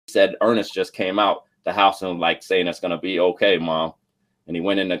said Ernest just came out the house and like saying it's going to be okay, Mom. And he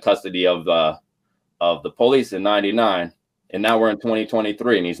went into custody of the police in 99. And now we're in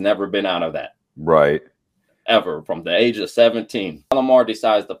 2023 and he's never been out of that. Right. Ever from the age of 17. Lamar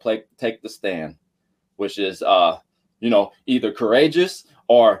decides to take the stand, which is, you know, either courageous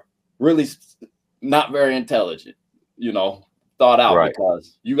or really not very intelligent, you know, thought out, right.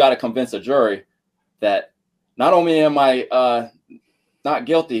 Because you got to convince a jury that not only am I not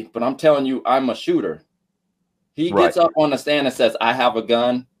guilty, but I'm telling you, I'm a shooter. He gets up on the stand and says, I have a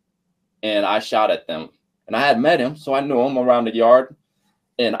gun and I shot at them. And I had met him, so I knew him around the yard.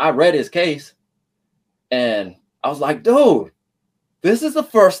 And I read his case and I was like, dude, this is the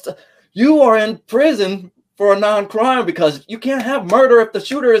first. You are in prison for a non-crime because you can't have murder if the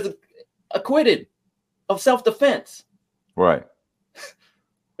shooter is acquitted of self-defense. Right.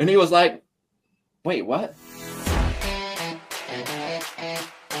 And he was like, wait, what?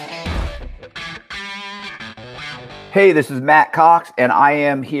 Hey, this is Matt Cox, and I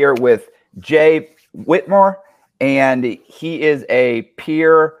am here with Jay Whitmore, and he is a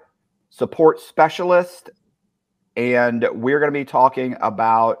peer support specialist, and we're going to be talking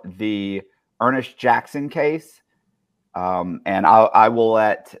about the Earnest Jackson case. And I will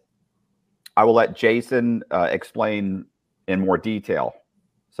let Jason explain in more detail.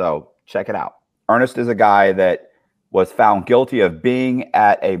 So check it out. Earnest is a guy that was found guilty of being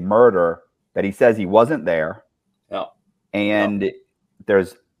at a murder that he says he wasn't there. And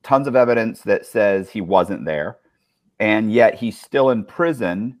there's tons of evidence that says he wasn't there. And yet he's still in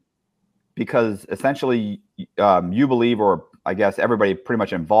prison because essentially you believe, or I guess everybody pretty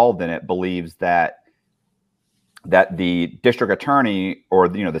much involved in it believes that the district attorney or,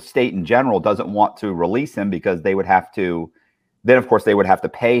 you know, the state in general doesn't want to release him because they would have to, then of course they would have to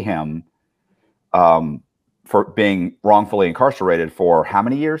pay him for being wrongfully incarcerated for how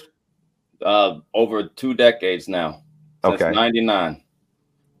many years? Over 2 decades now. Since 99.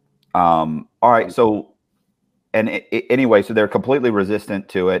 All right. So, anyway, so they're completely resistant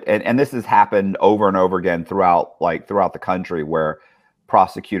to it. And this has happened over and over again throughout the country where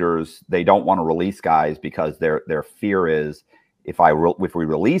prosecutors, they don't want to release guys because their fear is if we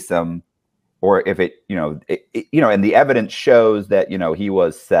release them, or if it, and the evidence shows that, he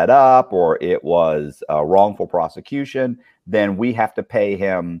was set up or it was a wrongful prosecution, then we have to pay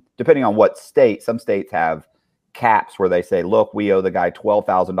him, depending on what state. Some states have caps where they say, look, we owe the guy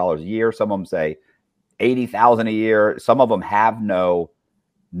 $12,000 a year. Some of them say $80,000 a year. Some of them have no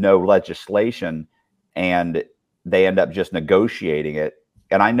legislation, and they end up just negotiating it.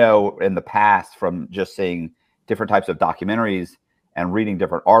 And I know in the past from just seeing different types of documentaries and reading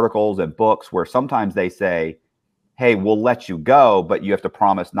different articles and books where sometimes they say, hey, we'll let you go, but you have to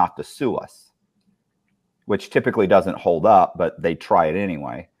promise not to sue us, which typically doesn't hold up, but they try it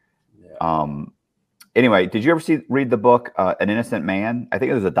anyway. Yeah. Anyway, did you ever read the book, An Innocent Man? I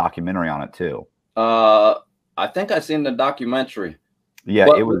think there's a documentary on it too. I think I've seen the documentary. Yeah.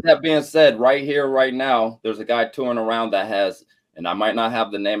 But with that being said, right here, right now, there's a guy touring around that has, and I might not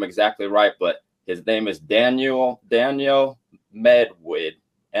have the name exactly right, but his name is Daniel Medwid,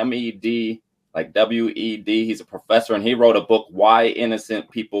 M-E-D, like W-E-D. He's a professor, and he wrote a book, Why Innocent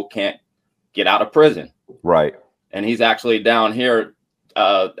People Can't Get Out of Prison. Right. And he's actually down here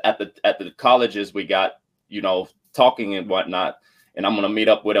at the colleges we got, talking and whatnot. And I'm going to meet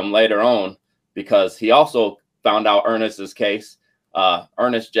up with him later on because he also found out Ernest's case,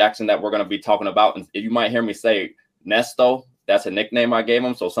 Earnest Jackson, that we're going to be talking about. And you might hear me say Nesto. That's a nickname I gave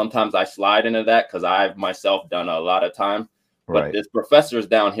him. So sometimes I slide into that because I've myself done a lot of time. But this professor's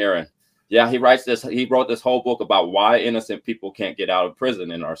down here, and yeah, he wrote this whole book about why innocent people can't get out of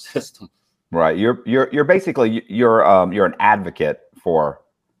prison in our system. Right. You're basically you're an advocate for.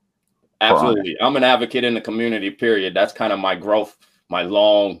 Absolutely. I'm an advocate in the community, period. That's kind of my growth, my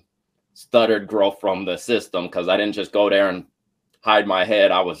long stuttered growth from the system, because I didn't just go there and hide my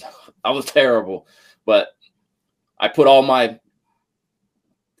head. I was terrible, but I put all my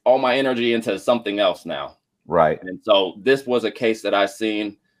energy into something else now. Right. And so this was a case that I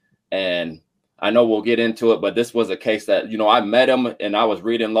seen, and I know we'll get into it, but this was a case that, I met him and I was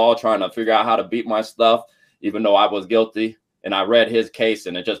reading law, trying to figure out how to beat my stuff, even though I was guilty. And I read his case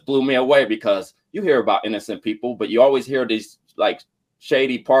and it just blew me away, because you hear about innocent people, but you always hear these like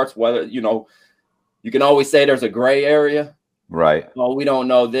shady parts, whether, you can always say there's a gray area. Right. Oh, we don't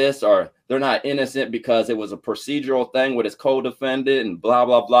know this, or they're not innocent because it was a procedural thing with his co-defendant and blah,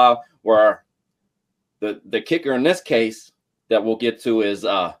 blah, blah. Where the kicker in this case that we'll get to is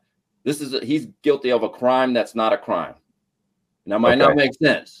he's guilty of a crime that's not a crime. And that might not make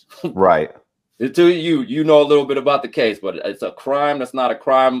sense. Right. Until you know a little bit about the case, but it's a crime that's not a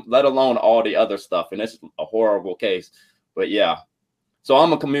crime, let alone all the other stuff. And it's a horrible case. But yeah, so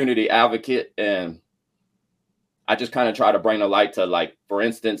I'm a community advocate, and I just kind of try to bring the light to, like, for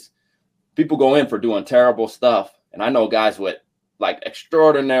instance, people go in for doing terrible stuff. And I know guys with like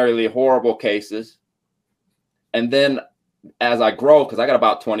extraordinarily horrible cases. And then as I grow, because I got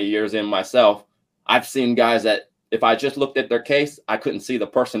about 20 years in myself, I've seen guys that if I just looked at their case, I couldn't see the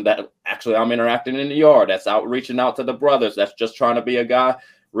person that actually I'm interacting in the yard, that's out reaching out to the brothers, that's just trying to be a guy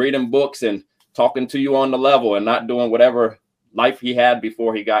reading books and talking to you on the level and not doing whatever life he had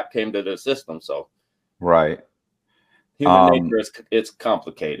before he came to the system. So right. Human nature it's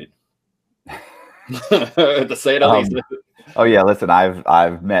complicated. To say the least. Oh yeah, listen,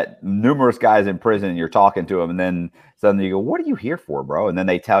 I've met numerous guys in prison, and you're talking to them, and then suddenly you go, "What are you here for, bro?" And then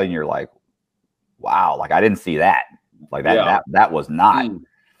they tell you, and you're like, "Wow, like I didn't see that. Like that was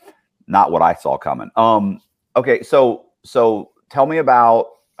not what I saw coming." Okay, so tell me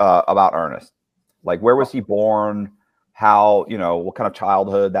about Earnest. Like, where was he born? How, what kind of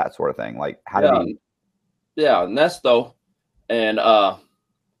childhood, that sort of thing. Like, how did he? Yeah, Nesto, and I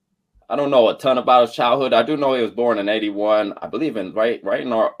don't know a ton about his childhood. I do know he was born in '81, I believe, in right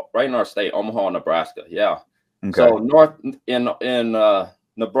in our state, Omaha, Nebraska. Yeah. Okay. So north in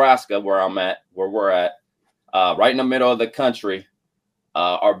Nebraska, where we're at, right in the middle of the country.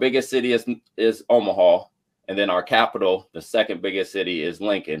 Our biggest city is Omaha, and then our capital, the second biggest city, is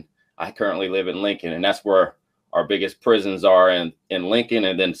Lincoln. I currently live in Lincoln, and that's where our biggest prisons are in Lincoln,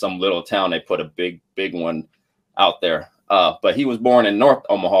 and then some little town they put a big one out there. But he was born in North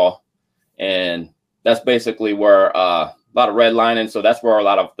Omaha, and that's basically where a lot of redlining. So that's where a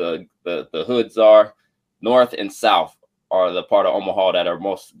lot of the hoods are. North and south are the part of Omaha that are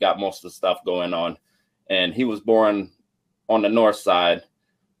got most of the stuff going on. And he was born on the north side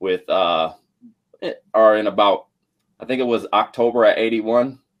with or in about, I think it was October at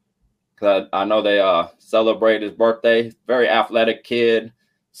 '81. Cause I know they celebrate his birthday. Very athletic kid,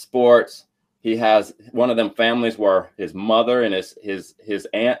 sports. He has one of them families where his mother and his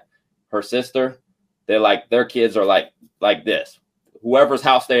aunt, her sister, their kids are like this. Whoever's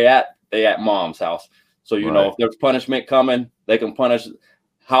house they at mom's house. So if there's punishment coming, they can punish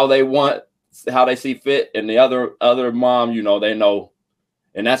how they want, how they see fit. And the other mom, they know.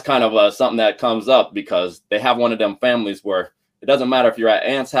 And that's kind of something that comes up because they have one of them families where it doesn't matter if you're at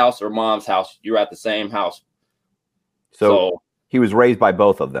aunt's house or mom's house, you're at the same house. So he was raised by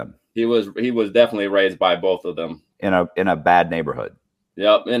both of them. He was definitely raised by both of them in a bad neighborhood.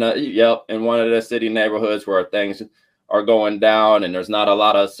 Yep, in one of the city neighborhoods where things are going down and there's not a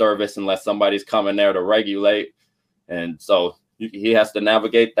lot of service unless somebody's coming there to regulate, and so he has to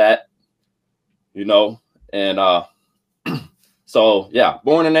navigate that, and so yeah,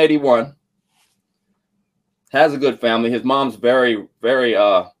 born in '81, has a good family. His mom's very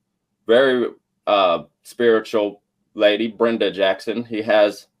spiritual lady, Brenda Jackson. He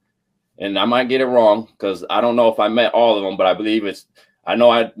has, and I might get it wrong because I don't know if I met all of them, but I believe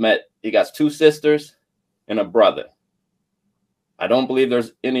he got 2 sisters and a brother. I don't believe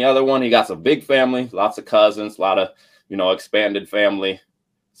there's any other one. He got a big family, lots of cousins, a lot of, expanded family.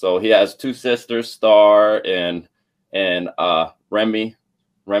 So he has 2 sisters, Star and Remy.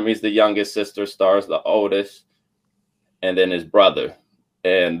 Remy's the youngest sister, Star's the oldest, and then his brother.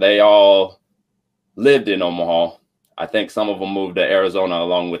 And they all lived in Omaha. I think some of them moved to Arizona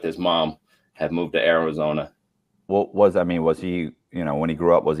along with his mom, had moved to Arizona. What was he, when he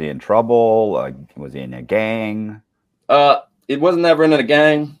grew up, was he in trouble? Was he in a gang? It wasn't ever in a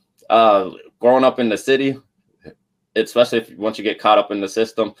gang. Growing up in the city, especially once you get caught up in the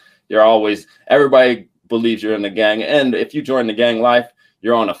system, everybody believes you're in the gang. And if you join the gang life,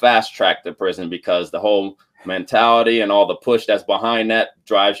 you're on a fast track to prison because the whole mentality and all the push that's behind that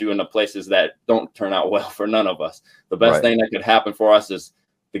drives you into places that don't turn out well for none of us. The best thing that could happen for us is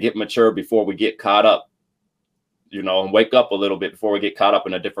to get mature before we get caught up, and wake up a little bit before we get caught up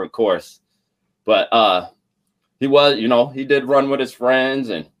in a different course. But he was, he did run with his friends,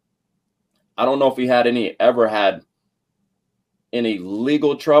 and I don't know if he ever had any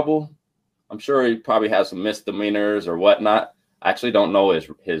legal trouble. I'm sure he probably has some misdemeanors or whatnot. I actually don't know his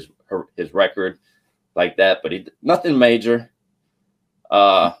record like that, but nothing major.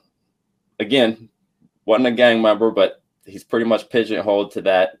 Again, wasn't a gang member, but he's pretty much pigeonholed to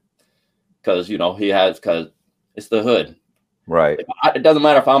that because because it's the hood. Right. It doesn't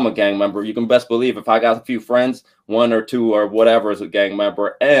matter if I'm a gang member. You can best believe if I got a few friends, 1 or 2 or whatever is a gang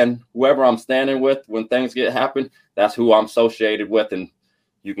member, and whoever I'm standing with when things happen, that's who I'm associated with, and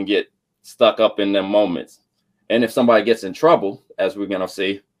you can get stuck up in them moments. And if somebody gets in trouble, as we're gonna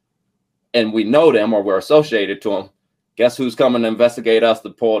see, and we know them or we're associated to them, guess who's coming to investigate us to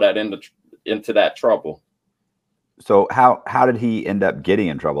pull that into that trouble? So how did he end up getting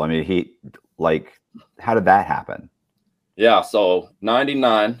in trouble? I mean, how did that happen? Yeah, so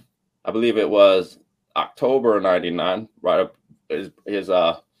 99, I believe it was October of 99, right up his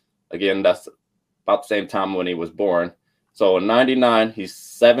again, that's about the same time when he was born. So in 99, he's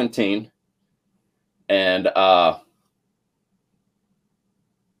 17, and a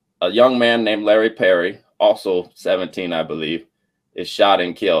young man named Larry Perry, also 17, I believe, is shot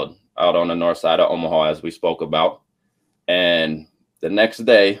and killed out on the north side of Omaha, as we spoke about. And the next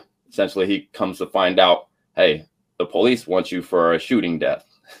day, essentially, he comes to find out, hey, the police want you for a shooting death.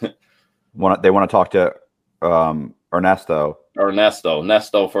 They want to talk to Ernesto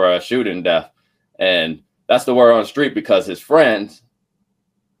for a shooting death. And that's the word on the street, because his friends,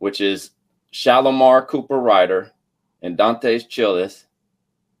 which is Shalimar Cooper Ryder and Dante Chillis,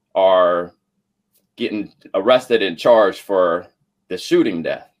 are getting arrested and charged for the shooting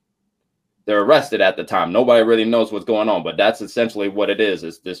death. They're arrested at the time. Nobody really knows what's going on, but that's essentially what it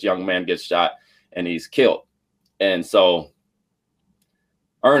is this young man gets shot and he's killed. And so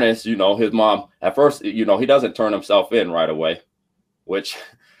Earnest, his mom, at first, he doesn't turn himself in right away, which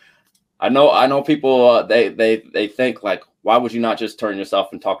I know people, they think like, why would you not just turn yourself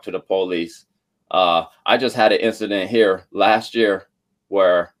and talk to the police? I just had an incident here last year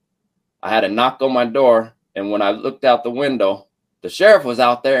where I had a knock on my door, and when I looked out the window, the sheriff was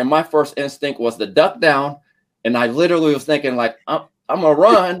out there, and my first instinct was to duck down, and I literally was thinking like, I'm gonna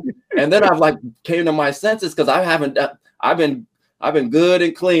run, and then I've came to my senses, because I've been good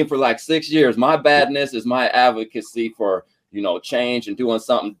and clean for like 6 years. My badness is my advocacy for change and doing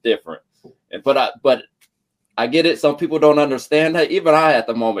something different. But I get it. Some people don't understand that. Even I at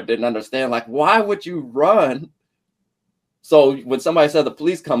the moment didn't understand. Like, why would you run? So when somebody said the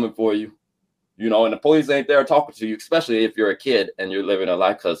police coming for you, and the police ain't there talking to you, especially if you're a kid and you're living a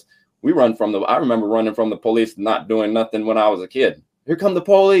life, because I remember running from the police, not doing nothing when I was a kid. Here come the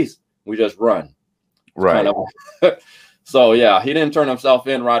police. We just run. Right. So yeah, he didn't turn himself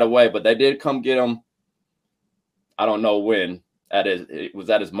in right away, but they did come get him. I don't know when. It was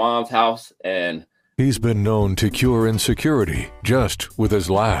at his mom's house, and he's been known to cure insecurity just with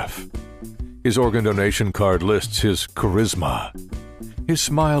his laugh. His organ donation card lists his charisma. His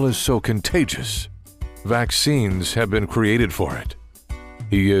smile is so contagious. Vaccines have been created for it.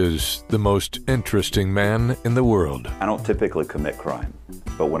 He is the most interesting man in the world. I don't typically commit crime,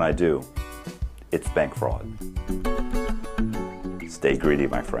 but when I do, it's bank fraud. Stay greedy,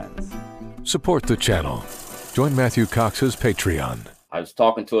 my friends. Support the channel. Join Matthew Cox's Patreon. I was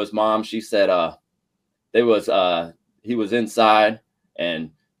talking to his mom. She said he was inside,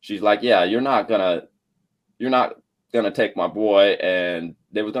 and she's like, yeah, you're not gonna take my boy, and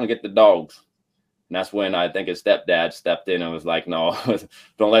they was gonna get the dogs. And that's when I think his stepdad stepped in and was like, no,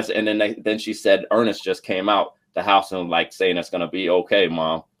 don't let. And then she said Earnest just came out the house and saying it's gonna be okay,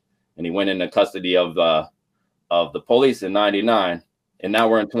 Mom. And he went into custody of the police in 99, and now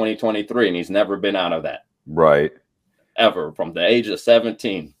we're in 2023, and he's never been out of that. Right. Ever, from the age of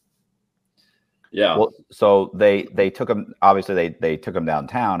 17. Yeah. Well, so they took him. Obviously, they took him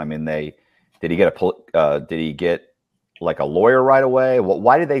downtown. I mean, did he get like a lawyer right away?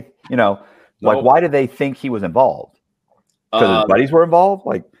 Why did they? Why did they think he was involved? Because his buddies were involved.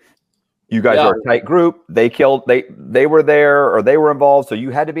 Like, you guys are a tight group. They they were there, or they were involved, so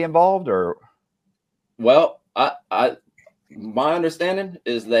you had to be involved, or? Well, my understanding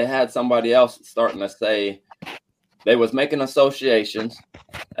is they had somebody else starting to say they was making associations,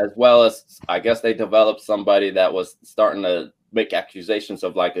 as well as I guess they developed somebody that was starting to make accusations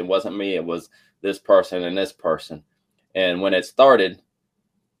of like, it wasn't me, it was this person and this person. And when it started,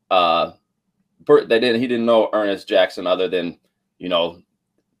 he didn't know Earnest Jackson, other than,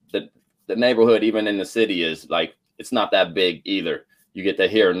 the neighborhood, even in the city, is like, it's not that big either. You get to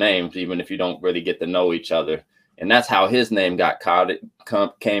hear names, even if you don't really get to know each other. And that's how his name got caught. It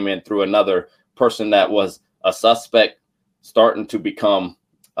came in through another person that was a suspect, starting to become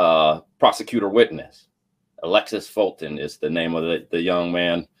prosecutor witness. Alexis Fulton is the name of the young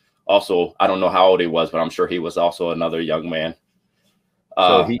man. Also, I don't know how old he was, but I'm sure he was also another young man.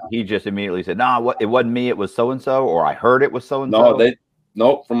 So he just immediately said, "No, it wasn't me. It was so and so," or "I heard it was so and so."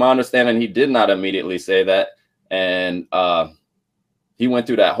 No. From my understanding, he did not immediately say that, and he went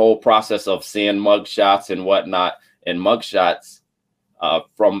through that whole process of seeing mugshots and whatnot, and mugshots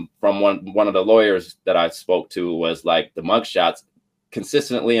from one of the lawyers that I spoke to was like, the mugshots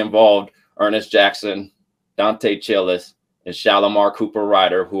consistently involved Earnest Jackson, Dante Chillis, and Shalimar Cooper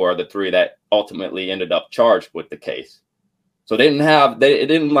Ryder, who are the three that ultimately ended up charged with the case. So it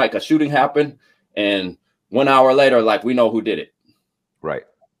didn't like a shooting happen, and 1 hour later, like, we know who did it. Right.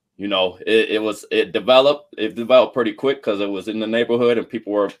 You know, it developed pretty quick because it was in the neighborhood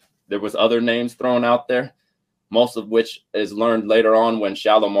and there was other names thrown out there, most of which is learned later on when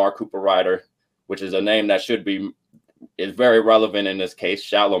Shalimar Cooper Ryder, which is a name that is very relevant in this case,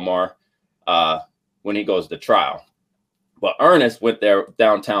 Shalimar, when he goes to trial. But Earnest went there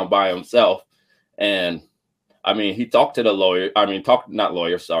downtown by himself, and I mean, he talked to the lawyer. I mean, not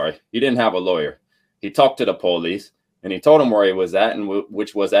lawyer, sorry. He didn't have a lawyer. He talked to the police, and he told them where he was at, and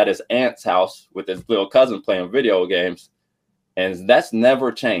which was at his aunt's house with his little cousin playing video games. And that's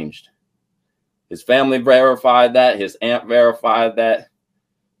never changed. His family verified that. His aunt verified that,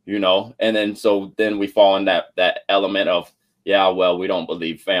 you know. And then we fall in that element of, yeah, well, we don't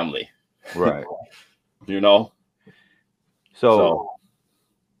believe family. Right. You know?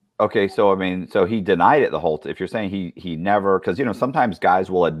 Okay, so I mean, so he denied it the whole time. If you're saying he never, because, you know, sometimes guys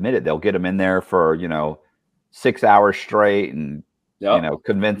will admit it. They'll get him in there for, you know, 6 hours straight and, yep, you know,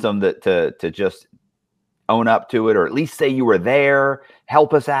 convince them to just own up to it, or at least say you were there,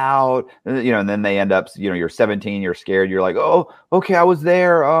 help us out, you know, and then they end up, you know, you're 17, you're scared, you're like, oh, okay, I was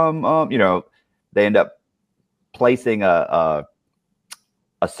there. You know, they end up placing a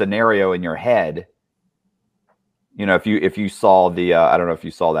scenario in your head. You know, if you saw the I don't know if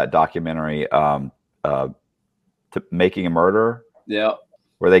you saw that documentary, Making a Murder. Yeah.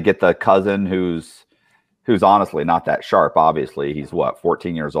 Where they get the cousin who's honestly not that sharp. Obviously, he's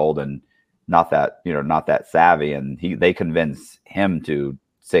 14 years old and not that savvy, and they convince him to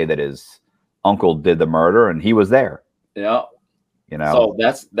say that his uncle did the murder and he was there. Yeah. You know.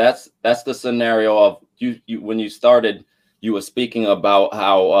 So that's the scenario of you when you started, you were speaking about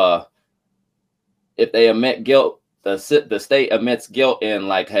how if they admit guilt, the state admits guilt in,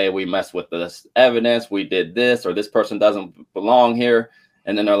 like, hey, we messed with this evidence, we did this, or this person doesn't belong here,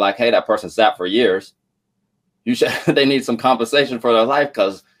 and then they're like, hey, that person sat for years. They need some compensation for their life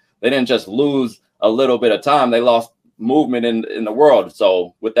because they didn't just lose a little bit of time, they lost movement in the world.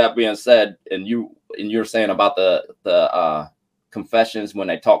 So with that being said, and you're saying about the confessions when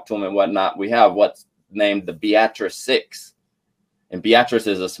they talk to him and whatnot, we have what's named the Beatrice Six, and Beatrice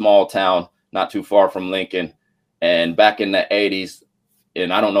is a small town not too far from Lincoln. And back in the 80s,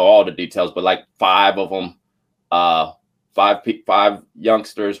 and I don't know all the details, but like 5 of them, 5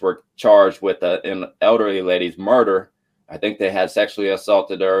 youngsters were charged with an elderly lady's murder. I think they had sexually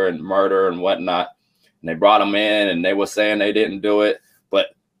assaulted her and murder and whatnot. And they brought them in, and they were saying they didn't do it, but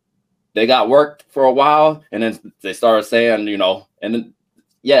they got worked for a while, and then they started saying, you know, and then,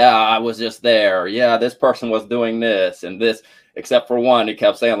 yeah, I was just there. Yeah, this person was doing this and this. Except for one, he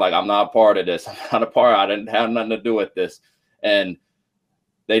kept saying, like, I'm not a part of this. I'm not a part. I didn't have nothing to do with this. And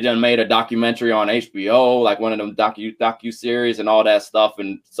they just made a documentary on HBO, like one of them docu-series and all that stuff.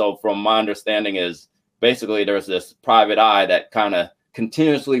 And so from my understanding is basically there's this private eye that kind of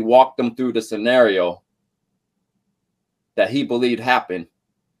continuously walked them through the scenario that he believed happened.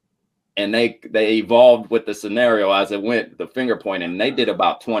 And they evolved with the scenario as it went, the finger pointing. And they did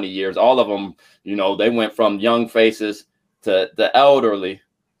about 20 years. All of them, you know, they went from young faces to the elderly,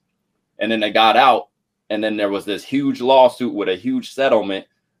 and then they got out, and then there was this huge lawsuit with a huge settlement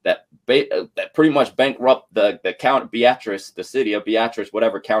that pretty much bankrupted the county, Beatrice, the city of Beatrice,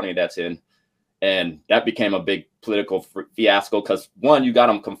 whatever county that's in, and that became a big political fiasco because, one, you got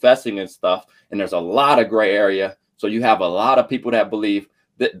them confessing and stuff, and there's a lot of gray area, so you have a lot of people that believe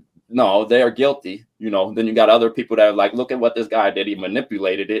that no, they are guilty, you know. Then you got other people that are like, look at what this guy did, he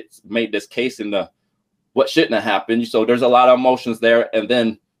manipulated it, made this case in the what shouldn't have happened. So there's a lot of emotions there. And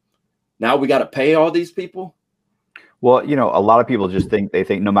then now we got to pay all these people. Well, you know, a lot of people just think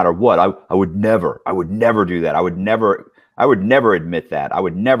no matter what, I would never do that. I would never admit that. I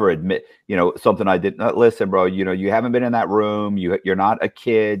would never admit, you know, something I did not. Listen, bro, you know, you haven't been in that room. You're not a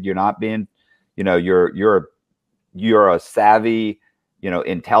kid. You're not being, you know, you're a savvy, you know,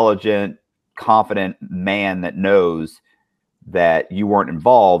 intelligent, confident man that knows that you weren't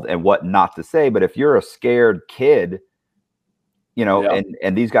involved and what not to say. But if you're a scared kid, you know, yeah,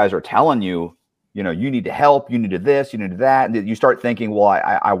 and these guys are telling you, you know, you need to help, you need to this, you need to that. And you start thinking, well,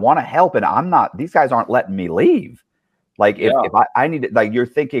 I want to help, and I'm not, these guys aren't letting me leave. Like if I need to, like, you're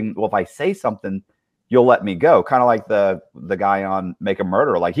thinking, well, if I say something, you'll let me go. Kind of like the guy on Make a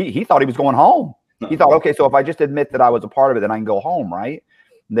Murderer. Like he thought he was going home. He thought, okay, so if I just admit that I was a part of it, then I can go home, right?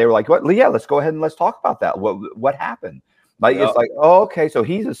 And they were like, what? Yeah, let's go ahead and let's talk about that. What happened? Like, it's like, oh, okay, so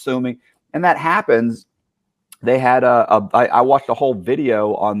he's assuming, and that happens. They had I watched a whole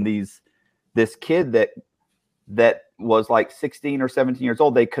video on this kid that was like 16 or 17 years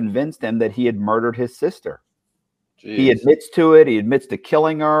old. They convinced him that he had murdered his sister. He Jeez. admits to it. He admits to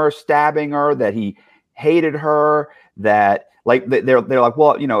killing her, stabbing her, that he hated her, that like they're like,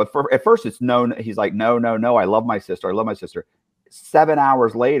 well, you know, at first it's no. He's like, no, no, no. I love my sister. I love my sister. 7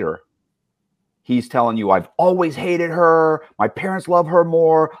 hours later, he's telling you, I've always hated her. My parents love her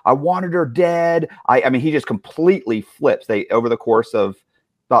more. I wanted her dead. I mean, he just completely flips. They, over the course of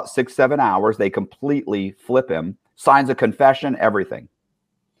about 6-7 hours, they completely flip him, signs a confession, everything.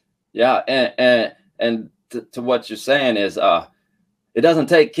 Yeah. And to what you're saying is, it doesn't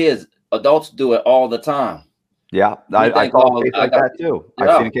take kids. Adults do it all the time. Yeah. I saw a case like that too. Yeah.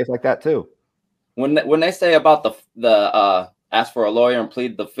 I've seen a case like that too. When they say about the ask for a lawyer and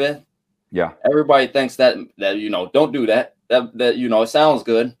plead the fifth, yeah, everybody thinks that you know, don't do that. That you know, it sounds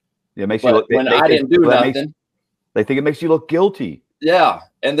good. It makes but you look. When I didn't do nothing, they think it makes you look guilty. Yeah,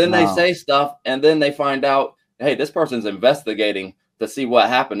 and then they say stuff, and then they find out, hey, this person's investigating to see what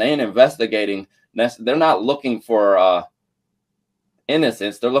happened. They ain't investigating. They're not looking for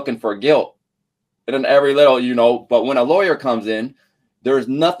innocence. They're looking for guilt. And then every little, you know. But when a lawyer comes in, there's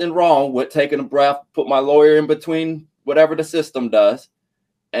nothing wrong with taking a breath, put my lawyer in between whatever the system does,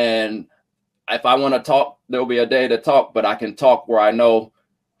 and if I want to talk, there'll be a day to talk, but I can talk where I know,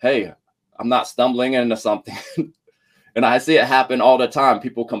 hey, I'm not stumbling into something. And I see it happen all the time.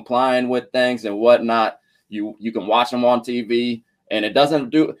 People complying with things and whatnot. You can watch them on TV, and it doesn't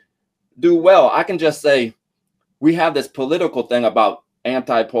do well. I can just say we have this political thing about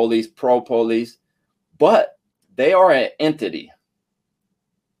anti-police, pro-police, but they are an entity.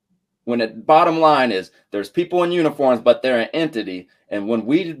 When the bottom line is there's people in uniforms, but they're an entity. And when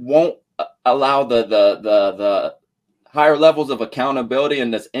we won't allow the higher levels of accountability in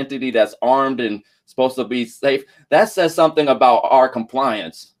this entity that's armed and supposed to be safe, that says something about our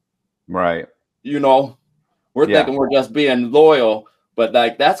compliance. Right. You know, we're thinking we're just being loyal, but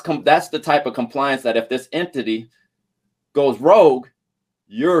like that's the type of compliance that if this entity goes rogue,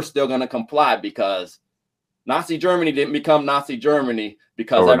 you're still going to comply, because Nazi Germany didn't become Nazi Germany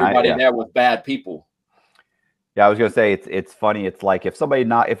because everybody there was bad people. Yeah, I was gonna say it's funny. It's like if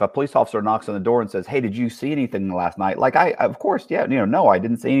a police officer knocks on the door and says, "Hey, did you see anything last night?" Like of course, yeah, you know, no, I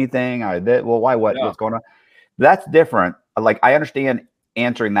didn't see anything. I did. Well, why? What's going on? That's different. Like I understand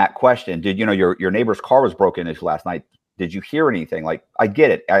answering that question. Did you know your neighbor's car was broken into last night? Did you hear anything? Like I get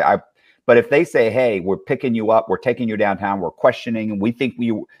it. But if they say, "Hey, we're picking you up, we're taking you downtown, we're questioning, and we think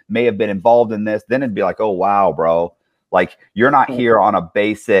you may have been involved in this," then it'd be like, "Oh wow, bro! Like you're not here on a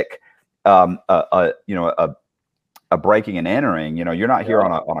basic, a breaking and entering, you know, you're not here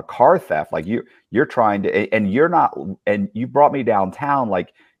on a car theft. Like you're trying to, and you're not, and you brought me downtown.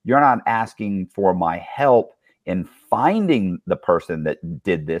 Like you're not asking for my help in finding the person that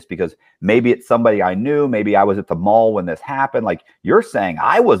did this, because maybe it's somebody I knew. Maybe I was at the mall when this happened. Like you're saying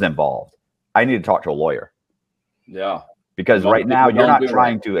I was involved. I need to talk to a lawyer. Yeah. Because right now you're not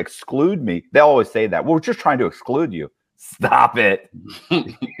trying to exclude me. They always say that. Well, we're just trying to exclude you. Stop it.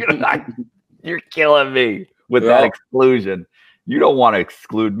 You're killing me with that exclusion. You don't want to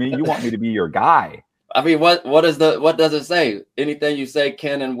exclude me. You want me to be your guy. I mean, what does it say? Anything you say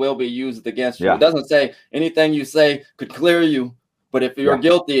can and will be used against you. It doesn't say anything you say could clear you, but if you're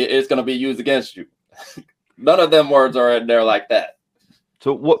guilty, it's going to be used against you. None of them words are in there like that.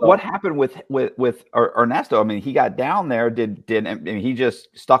 So what happened with Ernesto? I mean, he got down there. I mean, he just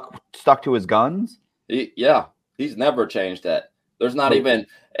stuck to his guns? He's never changed that. There's not even,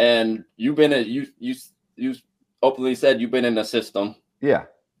 and you've been you openly said you've been in the system. Yeah.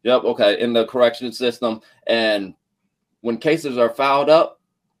 Yep. Okay. In the correction system. And when cases are filed up,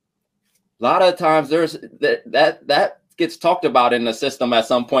 a lot of times there's that gets talked about in the system at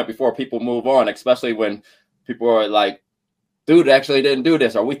some point before people move on, especially when people are like, dude actually didn't do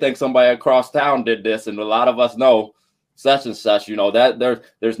this, or we think somebody across town did this. And a lot of us know such and such, you know, that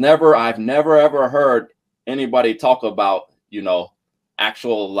I've never ever heard anybody talk about, you know,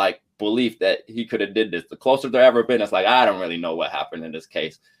 actual like belief that he could have did this. The closer there ever been, it's like, I don't really know what happened in this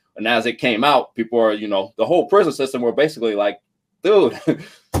case. And as it came out, people are, you know, the whole prison system were basically like, dude,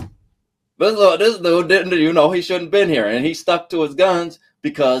 this dude didn't, you know, he shouldn't have been here. And he stuck to his guns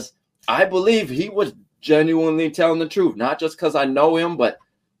because I believe he was genuinely telling the truth, not just because I know him, but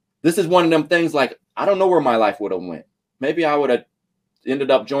this is one of them things like, I don't know where my life would have went. Maybe I would have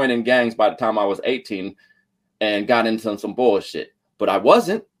ended up joining gangs by the time I was 18 and got into some bullshit, but I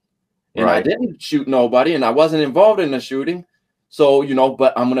wasn't. And I didn't shoot nobody, and I wasn't involved in the shooting. So, you know,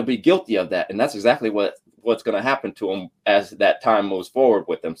 but I'm going to be guilty of that. And that's exactly what's going to happen to him as that time moves forward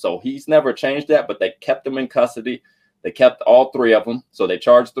with him. So he's never changed that, but they kept him in custody. They kept all three of them. So they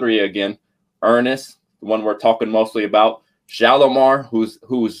charged three again. Earnest, the one we're talking mostly about. Shalimar,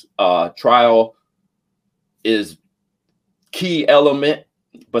 whose trial is key element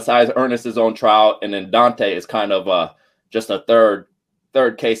besides Ernest's own trial, and then Dante is kind of just a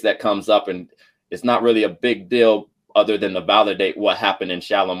third case that comes up, and it's not really a big deal other than to validate what happened in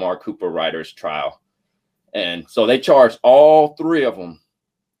Shalimar Cooper Ryder's trial. And so they charged all three of them.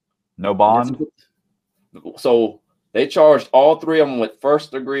 No bond? So they charged all three of them with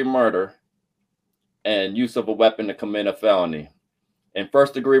first-degree murder and use of a weapon to commit a felony. And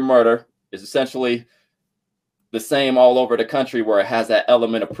first-degree murder is essentially the same all over the country, where it has that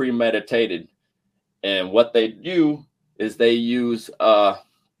element of premeditated. And what they do is they use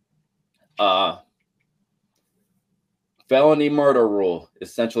felony murder rule,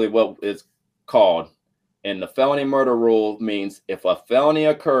 essentially what it's called. And the felony murder rule means if a felony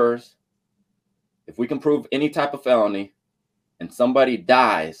occurs, if we can prove any type of felony and somebody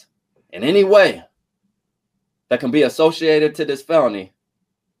dies in any way that can be associated to this felony,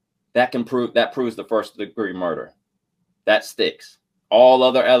 that proves the first degree murder. That sticks. All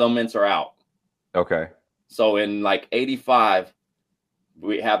other elements are out. Okay. So in like 85,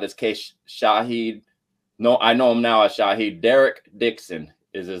 we have this case, Shahid. No, I know him now as Shahid. Derek Dixon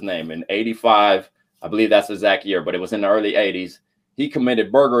is his name. In 85, I believe that's the exact year, but it was in the early 80s. He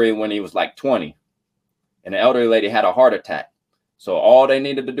committed burglary when he was like 20. And the elderly lady had a heart attack. So all they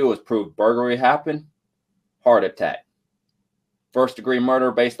needed to do was prove burglary happened, heart attack. First degree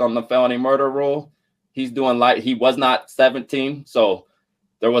murder based on the felony murder rule. He's doing like, he was not 17. So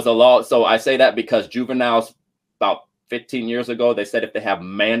there was a law. So I say that because juveniles about 15 years ago, they said if they have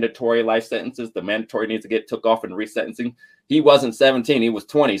mandatory life sentences, the mandatory needs to get took off in resentencing. He wasn't 17, he was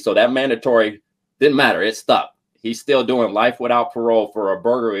 20. So that mandatory didn't matter. It stuck. He's still doing life without parole for a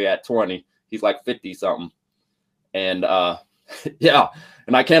burglary at 20. He's like 50 something. And yeah,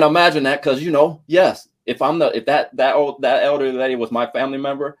 and I can't imagine that because, you know, yes, if that elderly lady was my family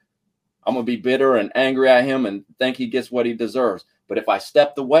member, I'm gonna be bitter and angry at him and think he gets what he deserves. But if I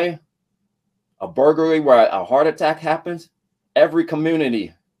stepped away, a burglary where a heart attack happens, every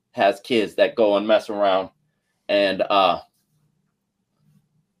community has kids that go and mess around. And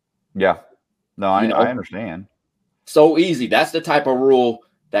yeah, no, I understand. So easy. That's the type of rule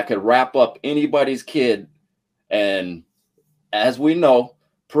that could wrap up anybody's kid. And as we know,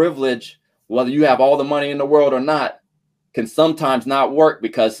 privilege, whether you have all the money in the world or not, can sometimes not work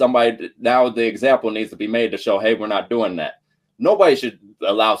because now the example needs to be made to show, hey, we're not doing that. Nobody should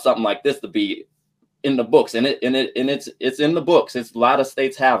allow something like this to be in the books, and it's in the books. It's a lot of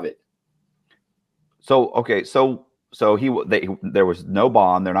states have it. So okay, so there was no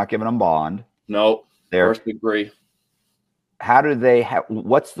bond. They're not giving them bond. No, first degree. How do they have?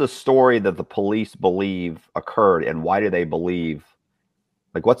 What's the story that the police believe occurred, and why do they believe?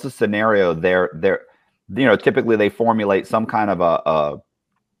 Like, what's the scenario there? You know, typically they formulate some kind of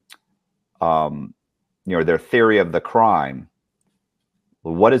their theory of the crime.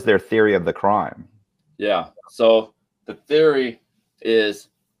 What is their theory of the crime? Yeah. So the theory is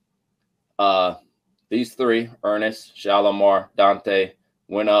these three, Earnest, Shalimar, Dante,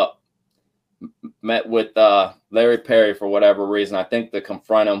 went up, met with Larry Perry for whatever reason, I think to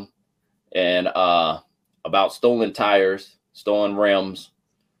confront him and about stolen tires, stolen rims,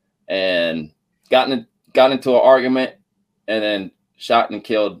 and got into an argument and then shot and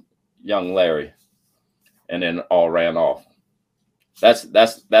killed young Larry and then all ran off. That's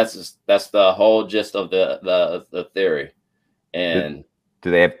the whole gist of the theory. And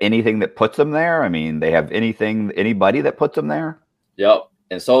do they have anything that puts them there? I mean, they have anybody that puts them there? Yep.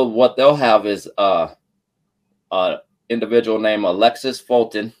 And so what they'll have is individual named Alexis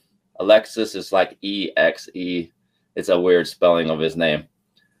Fulton. Alexis is like EXE. It's a weird spelling of his name.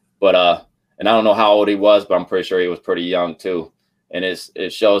 But and I don't know how old he was, but I'm pretty sure he was pretty young too. And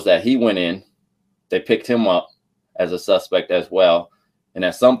it shows that he went in, they picked him up as a suspect as well. And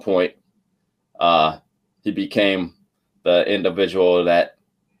at some point, he became the individual that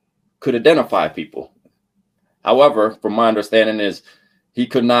could identify people. However, from my understanding is he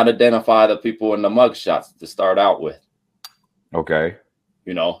could not identify the people in the mugshots to start out with. Okay.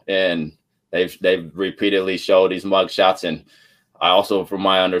 You know, and they've repeatedly showed these mugshots. And I also, from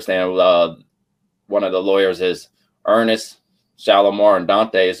my understanding, one of the lawyers is Earnest, Shalimar, and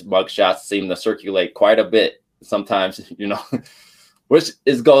Dante's mugshots seem to circulate quite a bit. Sometimes, you know, which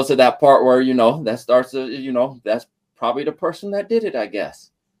goes to that part where, you know, that starts to, you know, that's probably the person that did it, I guess.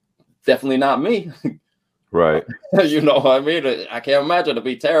 Definitely not me. Right. You know what I mean? I can't imagine to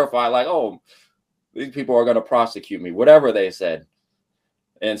be terrified, like, oh, these people are going to prosecute me, whatever they said.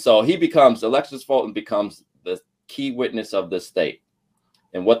 And so Alexis Fulton becomes the key witness of the state.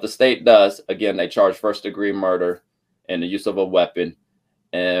 And what the state does, again, they charge first degree murder and the use of a weapon.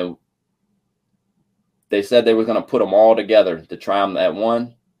 And they said they were going to put them all together to try them at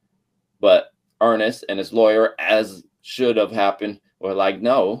one. But Earnest and his lawyer, as should have happened, were like,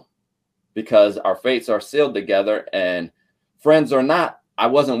 no, because our fates are sealed together, and friends or not, I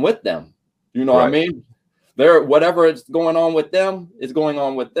wasn't with them. You know what I mean? Whatever is going on with them is going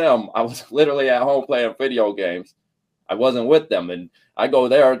on with them. I was literally at home playing video games. I wasn't with them. And I go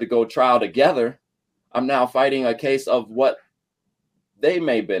there to go trial together. I'm now fighting a case of what they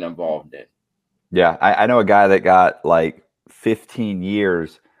may have been involved in. Yeah. I know a guy that got like 15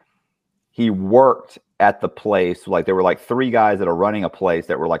 years. He worked at the place. Like there were like 3 guys that are running a place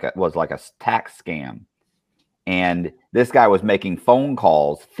that were was like a tax scam. And this guy was making phone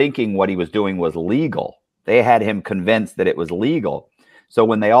calls thinking what he was doing was legal. They had him convinced that it was legal. So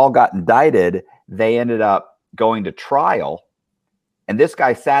when they all got indicted, they ended up going to trial. And this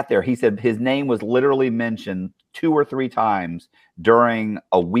guy sat there. He said his name was literally mentioned 2 or 3 times during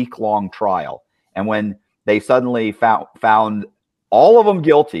a week-long trial. And when they suddenly found all of them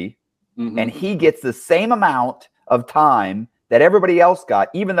guilty, and he gets the same amount of time that everybody else got,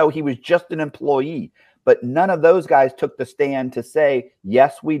 even though he was just an employee. But none of those guys took the stand to say,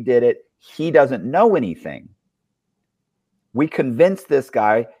 yes, we did it. He doesn't know anything. We convinced this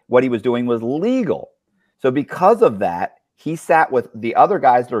guy what he was doing was legal. So because of that, he sat with the other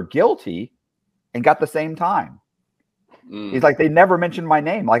guys that are guilty and got the same time. He's like, they never mentioned my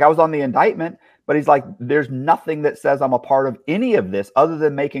name. Like I was on the indictment, but he's like, there's nothing that says I'm a part of any of this other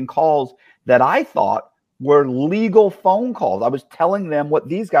than making calls that I thought were legal phone calls. I was telling them what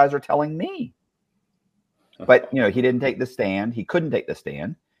these guys are telling me. But, you know, he didn't take the stand. He couldn't take the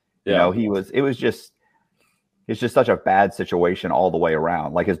stand. You know, it's just such a bad situation all the way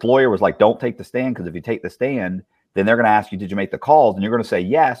around. Like his lawyer was like, don't take the stand, because if you take the stand, then they're going to ask you, did you make the calls? And you're going to say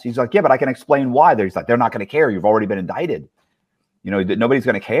yes. He's like, yeah, but I can explain why. He's like, they're not going to care. You've already been indicted. You know, nobody's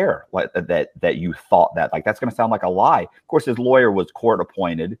going to care that you thought that. Like, that's going to sound like a lie. Of course, his lawyer was court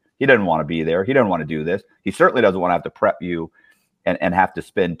appointed. He didn't want to be there. He didn't want to do this. He certainly doesn't want to have to prep you and have to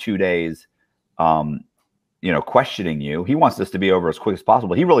spend 2 days, you know, questioning you. He wants this to be over as quick as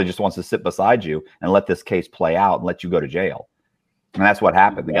possible. He really just wants to sit beside you and let this case play out and let you go to jail. And that's what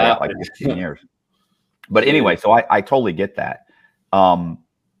happened. The guy got like 15 years. But anyway, so I totally get that.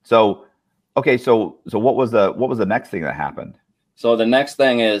 So what was the next thing that happened? So the next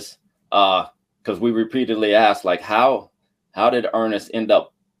thing is, because we repeatedly asked, like, how did Earnest end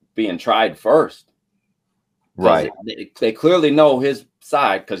up being tried first? Right. They clearly know his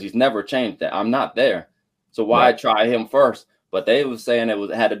side because he's never changed that. I'm not there. So why try him first? But they were saying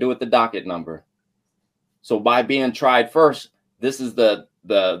it had to do with the docket number. So by being tried first, this is the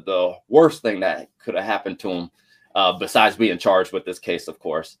worst thing that could have happened to him, besides being charged with this case, of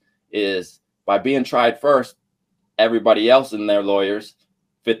course, is by being tried first, everybody else and their lawyers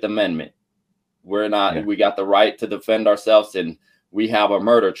Fifth Amendment. We're not, we got the right to defend ourselves, and we have a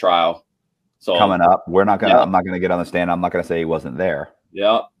murder trial. So coming up, I'm not going to get on the stand. I'm not going to say he wasn't there.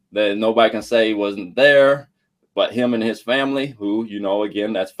 Yeah. Then nobody can say he wasn't there, but him and his family, who, you know,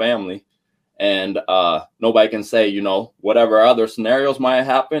 again, that's family. And nobody can say, you know, whatever other scenarios might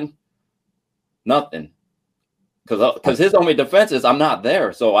happen, nothing. Because his only defense is I'm not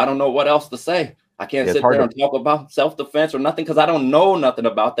there. So I don't know what else to say. I can't sit there and talk about self-defense or nothing, because I don't know nothing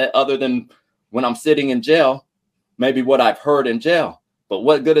about that other than when I'm sitting in jail, maybe what I've heard in jail. But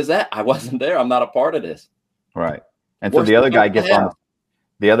what good is that? I wasn't there. I'm not a part of this. Right. And so the other guy gets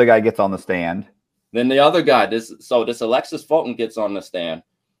on the stand. Then the other guy, this Alexis Fulton gets on the stand,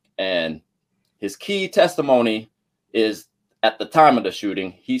 and his key testimony is at the time of the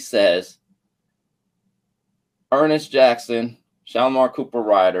shooting, he says, Ernest Jackson, Shalimar Cooper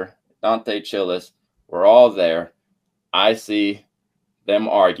Ryder, Dante Chillis were all there. I see them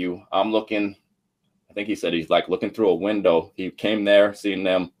argue. I'm looking, I think he said he's like looking through a window. He came there, seeing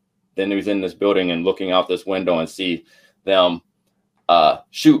them. Then he was in this building and looking out this window and see them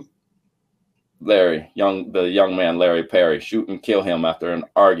shoot the young man, Larry Perry, shoot and kill him after an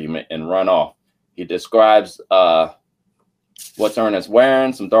argument and run off. He describes what's Ernest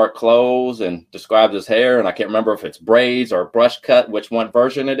wearing, some dark clothes, and describes his hair. And I can't remember if it's braids or brush cut, which one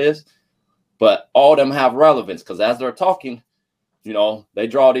version it is. But all of them have relevance, because as they're talking, you know, they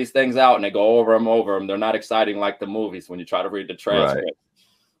draw these things out and they go over them. They're not exciting like the movies when you try to read the transcript. Right.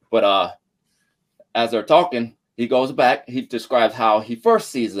 But as they're talking, he goes back. He describes how he first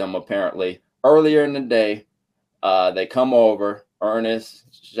sees them, apparently. Earlier in the day, they come over. Ernest,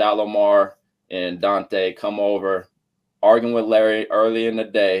 Shalimar, and Dante come over, arguing with Larry early in the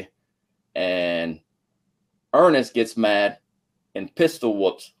day. And Ernest gets mad and pistol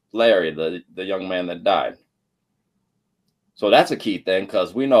whoops Larry, the young man that died. So that's a key thing,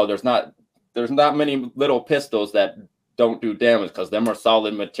 because we know there's not there's not many little pistols that don't do damage because them are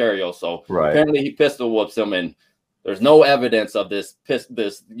solid material. So apparently he pistol whoops him, and there's no evidence of this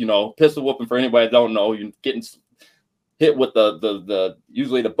pistol whooping. For anybody that don't know, you're getting hit with the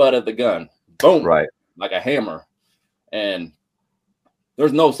usually the butt of the gun, boom, like a hammer, and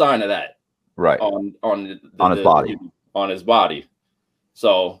there's no sign of that on his body.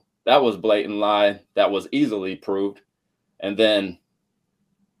 So that was blatant lie. That was easily proved. And then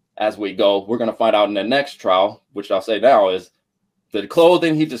as we go, we're going to find out in the next trial, which I'll say now, is the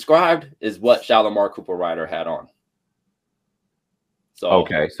clothing he described is what Shalimar Cooper Ryder had on. So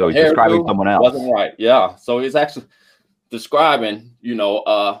so he's describing someone else. Wasn't right. Yeah. So he's actually describing,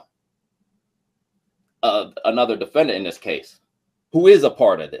 another defendant in this case who is a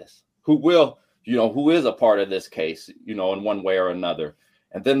part of this, who is a part of this case, in one way or another.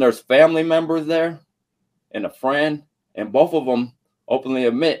 And then there's family members there and a friend, and both of them openly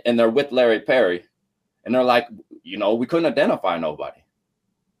admit, and they're with Larry Perry, and they're like, we couldn't identify nobody.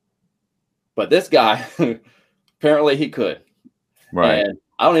 But this guy, apparently he could. Right. And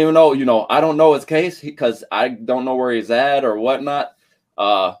I don't even know, I don't know his case because I don't know where he's at or whatnot.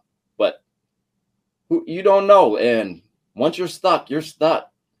 But you don't know. And once you're stuck, you're stuck.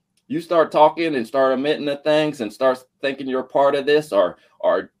 You start talking and start admitting to things and start thinking you're part of this or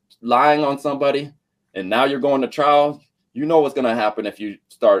lying on somebody, and now you're going to trial. You know what's going to happen if you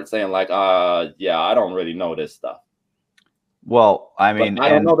start saying like, yeah, I don't really know this stuff. Well, I mean, but I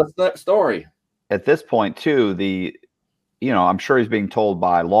don't know the story. At this point too, I'm sure he's being told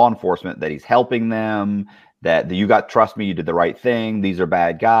by law enforcement that he's helping them, that you trust me, you did the right thing. These are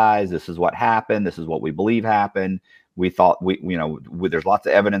bad guys. This is what happened. This is what we believe happened. We thought there's lots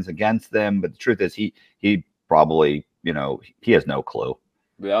of evidence against them, but the truth is he probably, he has no clue.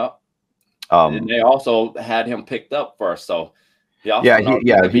 Yeah. And they also had him picked up first. So he may have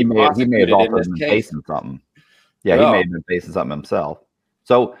also been facing something. Yeah, he may have been facing something himself.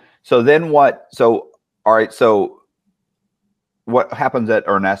 So then what? So, all right. So what happens at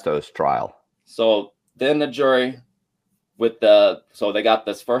Ernesto's trial? So then the jury so they got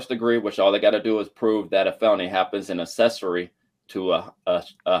this first degree, which all they got to do is prove that a felony happens in accessory to a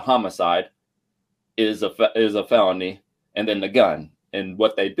homicide is a felony, and then the gun. And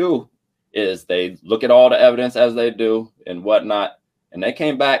what they do is they look at all the evidence as they do and whatnot, and they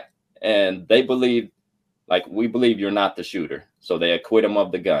came back and they believe, like, we believe you're not the shooter. So they acquit him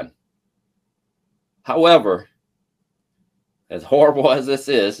of the gun. However, as horrible as this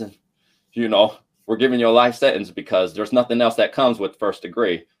is, we're giving you a life sentence because there's nothing else that comes with first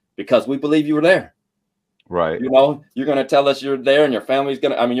degree because we believe you were there. Right. You're going to tell us you're there, and your family's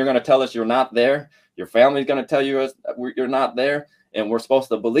you're going to tell us you're not there. Your family's going to tell you you're not there, and we're supposed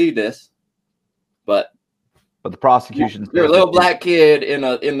to believe this. But the prosecution, you're a little black kid in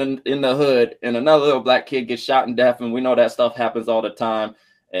the hood, and another little black kid gets shot and death, and we know that stuff happens all the time.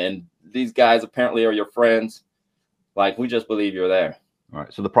 And these guys apparently are your friends. Like, we just believe you're there. All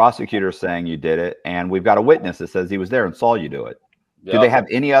right. So the prosecutor's saying you did it, and we've got a witness that says he was there and saw you do it. Yep. Do they have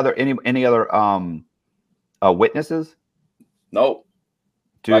any other witnesses? Nope.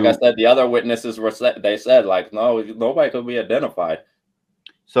 Like I said, the other witnesses they said like, no, nobody could be identified.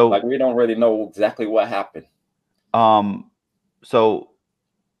 So like, we don't really know exactly what happened. So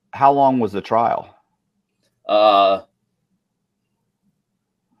how long was the trial?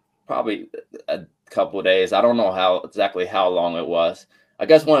 Probably a couple of days. I don't know exactly how long it was. I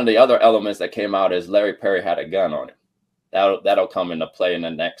guess one of the other elements that came out is Larry Perry had a gun on him. That'll come into play in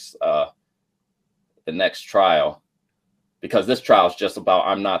the next trial, because this trial is just about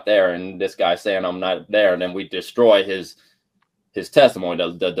I'm not there, and this guy saying I'm not there, and then we destroy his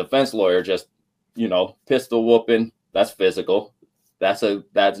testimony. The defense lawyer just, pistol whooping. That's physical. That's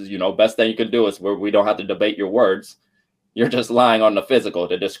best thing you can do is where we don't have to debate your words. You're just lying on the physical,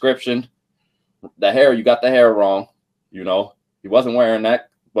 the description, the hair. You got the hair wrong. He wasn't wearing that,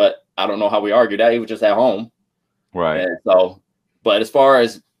 but I don't know how we argued that. He was just at home. Right. And so, but as far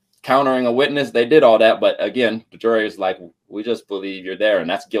as countering a witness, they did all that. But again, the jury is like, we just believe you're there. And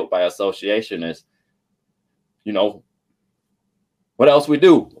that's guilt by association. Is, what else we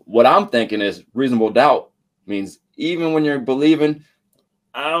do? What I'm thinking is reasonable doubt means even when you're believing,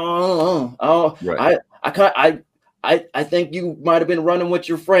 I don't know. Right. I think you might have been running with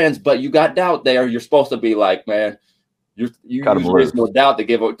your friends, but you got doubt there. You're supposed to be like, man, you use reasonable doubt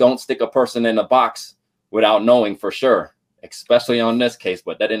to don't stick a person in a box without knowing for sure, especially on this case,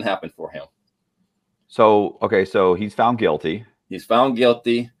 but that didn't happen for him. So, okay, so he's found guilty. He's found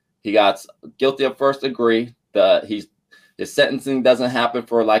guilty. He got guilty of first degree. His sentencing doesn't happen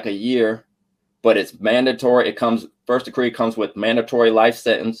for like a year, but it's mandatory. First degree comes with mandatory life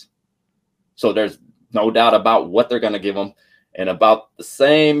sentence. So there's no doubt about what they're going to give him. And about the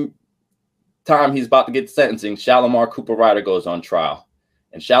same time he's about to get sentencing, Shalimar Cooper Ryder goes on trial.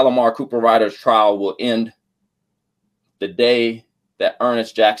 And Shalimar Cooper Ryder's trial will end the day that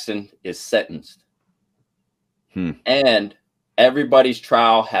Earnest Jackson is sentenced. And everybody's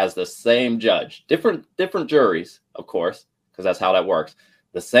trial has the same judge. Different juries, of course, because that's how that works.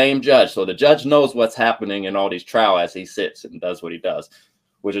 The same judge. So the judge knows what's happening in all these trials as he sits and does what he does,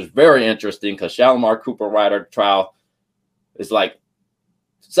 which is very interesting because Shalimar Cooper Ryder trial is like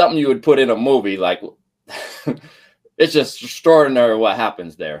something you would put in a movie. Like, it's just extraordinary what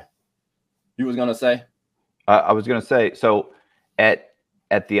happens there. You was gonna say? I was gonna say, so okay,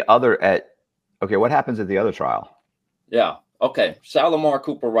 what happens at the other trial? Yeah. Okay. Shalimar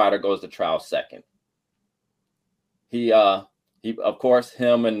Cooper Ryder goes to trial second. He of course,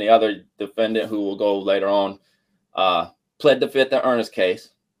 him and the other defendant who will go later on, pled the fifth to Earnest case.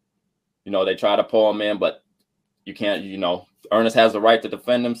 You know, they try to pull him in, but you can't, you know, Earnest has the right to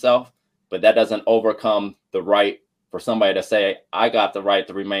defend himself, but that doesn't overcome the right for somebody to say, I got the right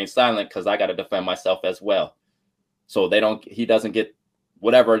to remain silent because I got to defend myself as well. So he doesn't get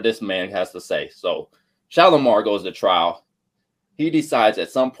whatever this man has to say. So Shalimar goes to trial. He decides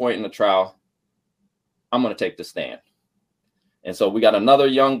at some point in the trial, I'm going to take the stand. And so we got another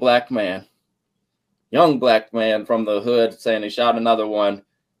young black man from the hood saying he shot another one,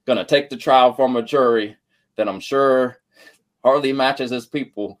 going to take the trial from a jury that I'm sure hardly matches his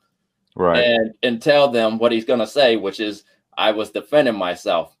people. Right. And tell them what he's going to say, which is, I was defending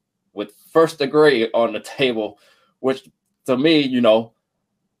myself with first degree on the table, which to me, you know,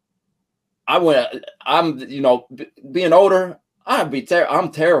 being older,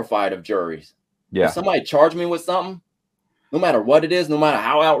 I'm terrified of juries. Yeah. If somebody charged me with something, no matter what it is, no matter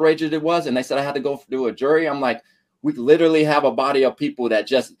how outrageous it was, and they said I had to go do a jury, I'm like, we literally have a body of people that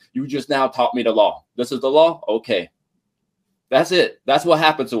you just now taught me the law. This is the law? Okay. That's it. That's what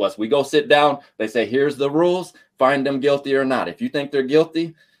happened to us. We go sit down. They say, here's the rules. Find them guilty or not. If you think they're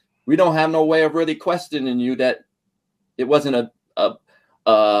guilty, we don't have no way of really questioning you that it wasn't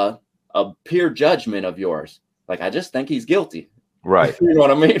a peer judgment of yours. Like, I just think he's guilty. Right. You know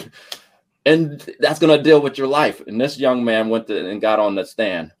what I mean? And that's going to deal with your life. And this young man went and got on the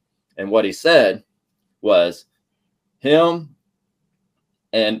stand. And what he said was him.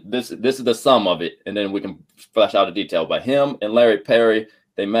 And this is the sum of it, and then we can flesh out the detail. But him and Larry Perry,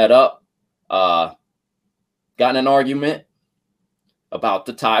 they met up, got in an argument about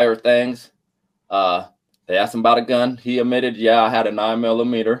the tire things. They asked him about a gun. He admitted, yeah, I had a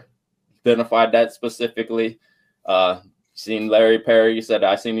 9mm. Identified that specifically. Seen Larry Perry, he said,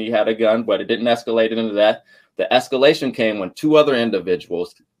 I seen he had a gun, but it didn't escalate into that. The escalation came when two other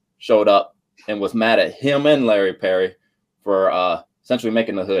individuals showed up and was mad at him and Larry Perry for essentially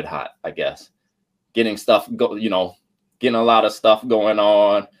making the hood hot, I guess. Getting getting a lot of stuff going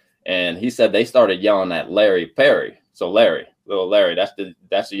on. And he said they started yelling at Larry Perry. So little Larry, that's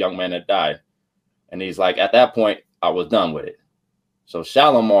the young man that died. And he's like, at that point, I was done with it. So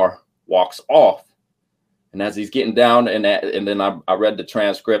Shalimar walks off. And as he's getting down, and then I read the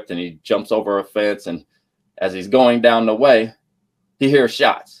transcript, and he jumps over a fence. And as he's going down the way, he hears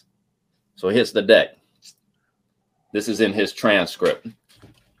shots. So he hits the deck. This is in his transcript.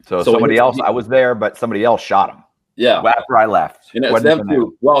 So somebody else, I was there, but somebody else shot him. Yeah. After I left. And it's them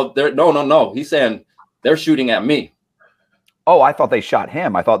too. Well, no. He's saying they're shooting at me. Oh, I thought they shot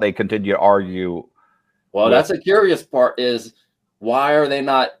him. I thought they continued to argue. Well, that's a curious part is why are they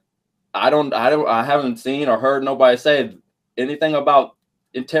not? I haven't seen or heard nobody say anything about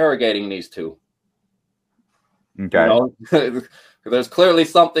interrogating these two. Okay. You know? There's clearly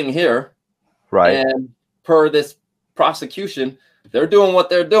something here. Right. And per this prosecution, they're doing what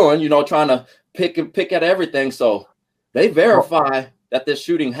they're doing, trying to pick at everything. So they verify that this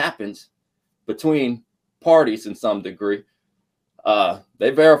shooting happens between parties in some degree.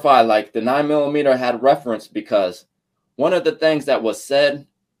 They verify like the 9mm had reference because one of the things that was said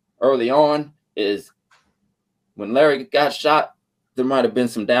early on is when Larry got shot, there might have been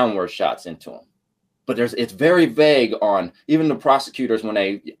some downward shots into him. But it's very vague on even the prosecutors when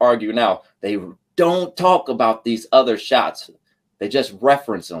they argue now, they don't talk about these other shots. They just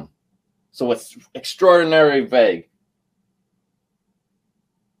reference them. So it's extraordinarily vague.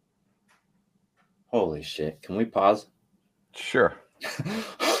 Holy shit. Can we pause? Sure.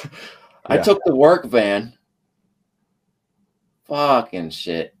 I took the work van. Fucking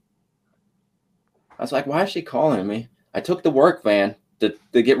shit. I was like, why is she calling me? I took the work van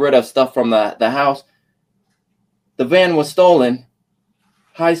to get rid of stuff from the house. The van was stolen.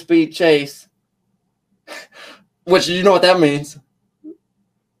 High-speed chase. Which, you know what that means?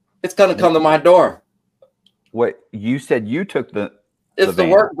 It's gonna come to my door. What you said? You took the the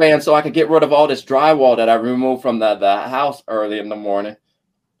work van so I could get rid of all this drywall that I removed from the house early in the morning.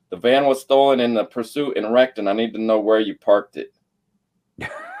 The van was stolen in the pursuit and wrecked, and I need to know where you parked it.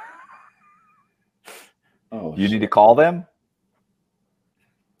 Oh, you need to call them?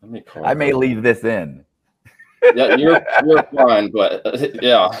 Let me call I may leave this in. Yeah, you're fine, but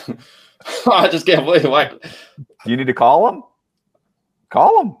yeah. I just can't believe it. You need to call them?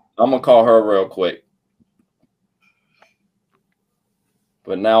 Call them. I'm gonna call her real quick.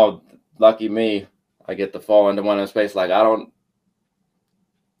 But now, lucky me, I get to fall into one of space. Like, I don't,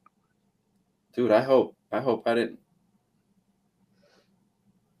 dude. I hope I didn't.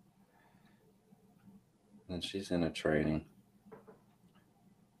 And she's in a training.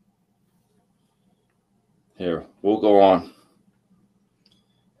 Here, we'll go on.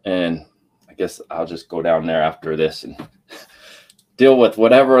 And I guess I'll just go down there after this and deal with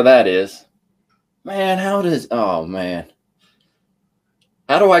whatever that is. Man, oh man.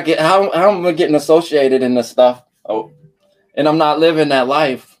 How am I getting associated in this stuff? Oh, and I'm not living that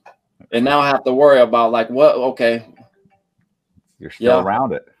life. And now I have to worry about like what? Okay. You're still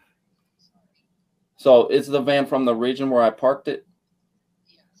around it. So is the van from the region where I parked it?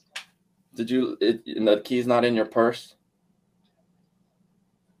 Did you? And the key's not in your purse?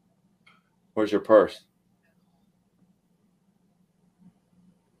 Where's your purse?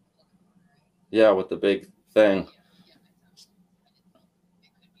 Yeah, with the big thing.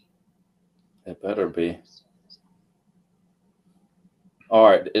 It better be. All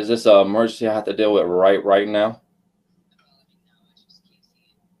right. Is this an emergency I have to deal with right now?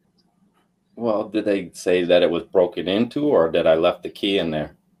 Well, did they say that it was broken into, or that I left the key in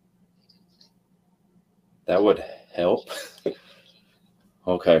there? That would help.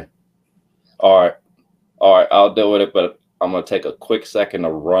 Okay. All right. I'll deal with it, but I'm going to take a quick second to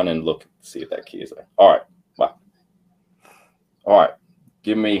run and look, see if that key is there. All right. Wow. All right.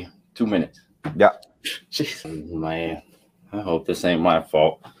 Give me 2 minutes. Yeah. Jeez, man. I hope this ain't my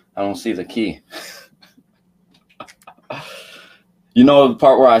fault. I don't see the key. You know the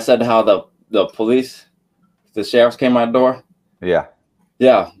part where I said how the police, the sheriffs came my door? Yeah.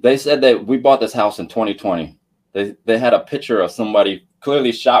 Yeah. They said that we bought this house in 2020. They had a picture of somebody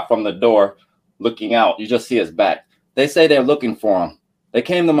clearly shot from the door looking out. You just see his back. They say they're looking for him. They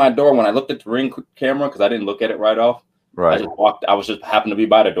came to my door when I looked at the Ring camera because I didn't look at it right off. Right. I just walked. I was just happened to be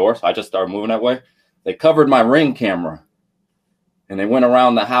by the door, so I just started moving that way. They covered my Ring camera, and they went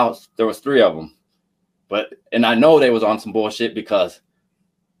around the house. There was 3 of them, and I know they was on some bullshit because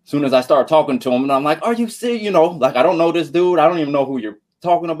as soon as I started talking to them, and I'm like, "Are you serious? You know, like I don't know this dude. I don't even know who you're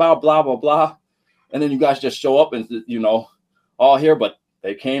talking about. Blah blah blah." And then you guys just show up and all here, but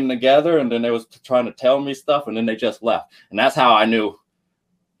they came together, and then they was trying to tell me stuff, and then they just left, and that's how I knew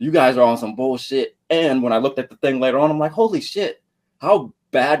you guys are on some bullshit. And when I looked at the thing later on, I'm like, holy shit, how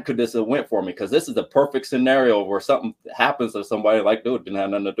bad could this have went for me? Because this is the perfect scenario where something happens to somebody like, dude, didn't have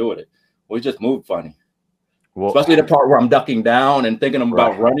nothing to do with it. We just moved funny. Well, especially the part where I'm ducking down and thinking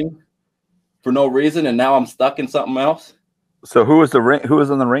about running for no reason, and now I'm stuck in something else. So who was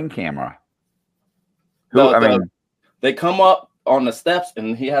in the Ring camera? They come up on the steps,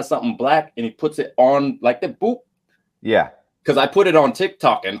 and he has something black, and he puts it on like that. Boop. Yeah. Because I put it on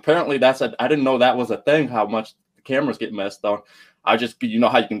TikTok, and apparently I didn't know that was a thing, how much the cameras get messed on. I just, you know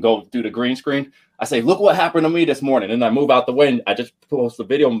how you can go do the green screen? I say, look what happened to me this morning. And I move out the way, and I just post the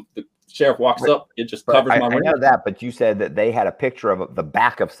video. The sheriff walks up. It just covers my ring. I know that, but you said that they had a picture of the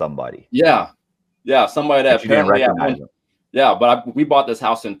back of somebody. Yeah. Yeah, somebody that apparently didn't recognize them. Yeah, but we bought this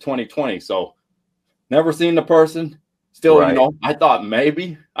house in 2020, so never seen the person. Still, I thought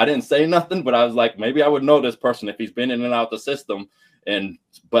maybe I didn't say nothing, but I was like, maybe I would know this person if he's been in and out the system.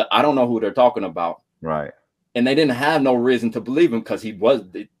 But I don't know who they're talking about. Right. And they didn't have no reason to believe him because he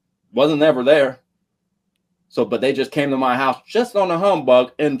wasn't ever there. So, but they just came to my house just on a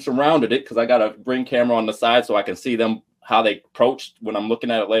humbug and surrounded it because I got a Ring camera on the side so I can see them, how they approached when I'm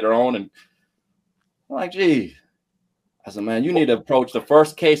looking at it later on. And I'm like, gee, I said, man, you need to approach the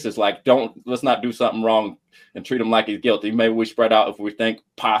first cases like, let's not do something wrong and treat him like he's guilty. Maybe we spread out if we think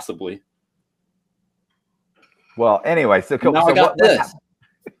possibly. Well, anyway, so now I got this.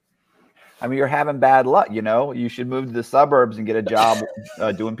 I mean, you're having bad luck. You should move to the suburbs and get a job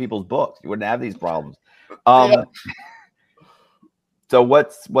doing people's books. You wouldn't have these problems. So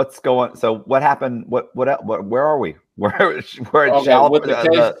what's going? So what happened? What? Where are we? We're at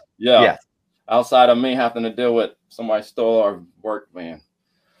California. Yeah. Outside of me having to deal with somebody stole our work van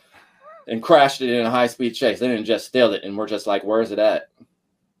and crashed it in a high-speed chase. They didn't just steal it, and we're just like, where is it at?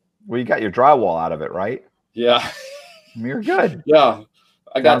 Well, you got your drywall out of it, right? Yeah. You're good. Yeah.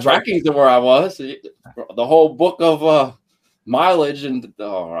 I got trackings to where I was. The whole book of mileage and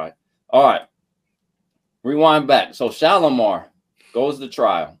all right. Rewind back. So Shalimar goes to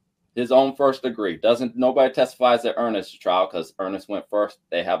trial. His own first degree. Nobody testifies at Earnest's trial because Earnest went first.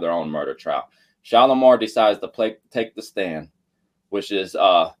 They have their own murder trial. Shalimar decides to take the stand, which is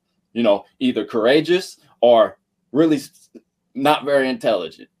either courageous or really not very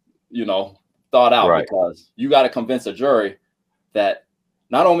intelligent, thought out, right? Because you got to convince a jury that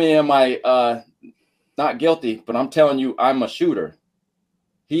not only am I not guilty, but I'm telling you I'm a shooter.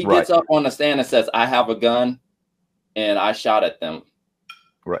 He gets up on the stand and says, I have a gun and I shot at them.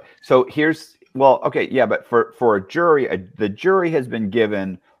 Right. So but for a jury, the jury has been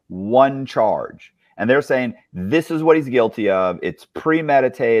given one charge and they're saying this is what he's guilty of. It's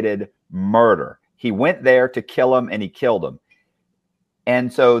premeditated murder. He went there to kill him and he killed him.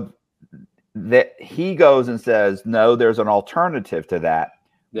 And so that he goes and says, no, there's an alternative to that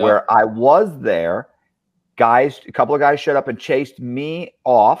where I was there. A couple of guys showed up and chased me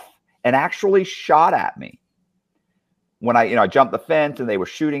off and actually shot at me when I jumped the fence and they were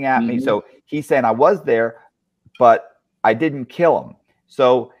shooting at me. So he's saying I was there, but I didn't kill him.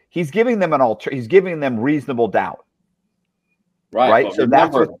 So he's giving them he's giving them reasonable doubt. Right. So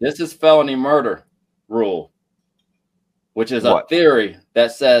remember, this is felony murder rule, which is a theory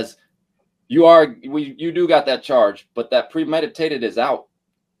that says you do got that charge, but that premeditated is out.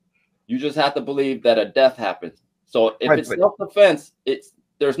 You just have to believe that a death happened. So if it's self-defense,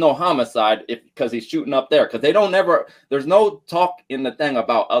 there's no homicide because he's shooting up there. Because there's no talk in the thing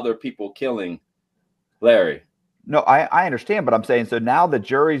about other people killing Larry. No, I understand, but I'm saying so now the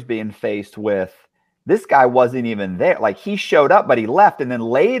jury's being faced with this guy wasn't even there. Like he showed up, but he left, and then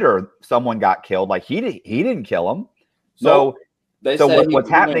later someone got killed. Like he didn't kill him. So what's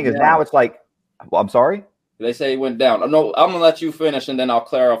happening is now it's like, well, I'm sorry. They say he went down. No, I'm going to let you finish, and then I'll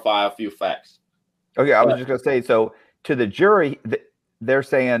clarify a few facts. Okay, I was just going to say, so to the jury, they're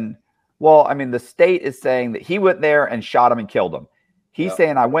saying, well, I mean, the state is saying that he went there and shot him and killed him. He's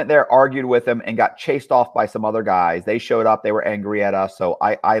saying I went there, argued with him, and got chased off by some other guys. They showed up. They were angry at us, so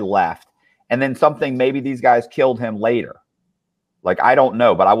I left. And then maybe these guys killed him later. Like, I don't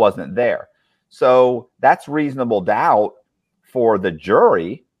know, but I wasn't there. So that's reasonable doubt for the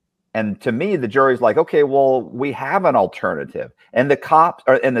jury. And to me, the jury's like, okay, well, we have an alternative. And the cops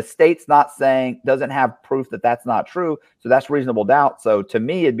and the state's doesn't have proof that that's not true. So that's reasonable doubt. So to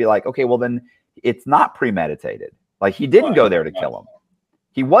me, it'd be like, okay, well, then it's not premeditated. Like he didn't go there to kill him.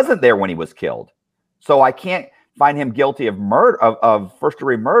 He wasn't there when he was killed. So I can't find him guilty of murder, of first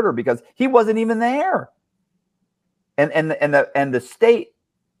degree murder, because he wasn't even there. And the state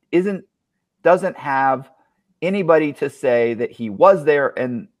doesn't have anybody to say that he was there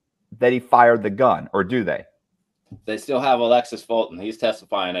and that he fired the gun, or do they? They still have Alexis Fulton. He's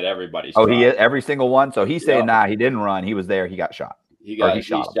testifying at everybody's trial. He is every single one. So he's saying, nah, he didn't run. He was there. He got shot. He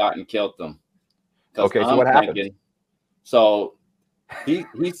shot and killed them. Okay, so what happened? So he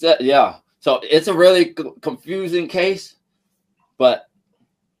said, So it's a really confusing case, but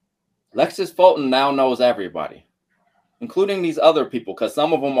Alexis Fulton now knows everybody, including these other people, because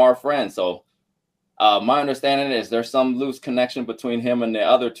some of them are friends. So my understanding is there's some loose connection between him and the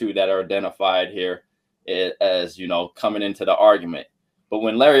other two that are identified here as, coming into the argument. But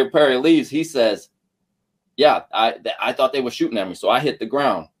when Larry Perry leaves, he says, I thought they were shooting at me, so I hit the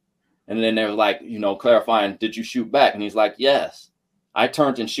ground. And then they're like, clarifying, did you shoot back? And he's like, yes, I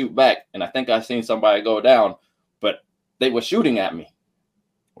turned and shoot back. And I think I seen somebody go down, but they were shooting at me.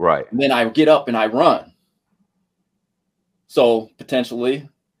 Right. And then I get up and I run. So potentially,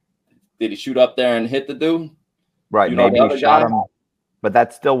 did he shoot up there and hit the dude? Right. Maybe he shot him, but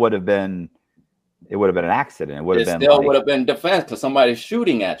that still would have been, it would have been an accident. It would have been would have been defense because somebody's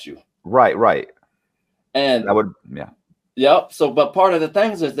shooting at you. Right. Right. And that would, Yep. So, but part of the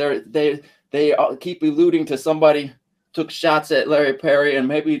things is they keep alluding to somebody took shots at Larry Perry and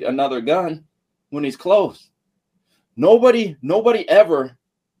maybe another gun when he's close. Nobody ever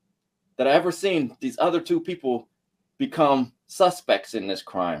that I ever seen these other two people become suspects in this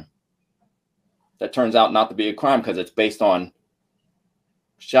crime. That turns out not to be a crime because it's based on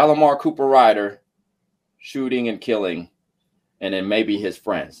Shalimar Cooper Ryder shooting and killing, and then maybe his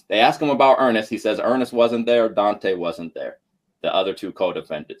friends. They ask him about Earnest. He says Earnest wasn't there. Dante wasn't there. The other two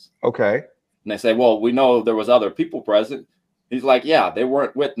co-defendants. Okay. And they say, well, we know there was other people present. He's like, yeah, they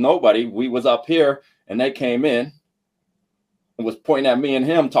weren't with nobody. We was up here, and they came in and was pointing at me and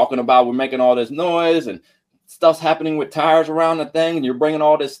him, talking about we're making all this noise and stuff's happening with tires around the thing, and you're bringing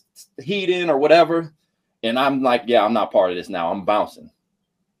all this heat in or whatever. And I'm like, yeah, I'm not part of this now. I'm bouncing.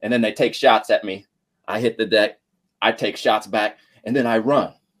 And then they take shots at me. I hit the deck. I take shots back. and then I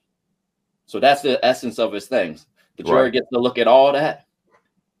run. So that's the essence of his things. The jury Right. gets to look at all that,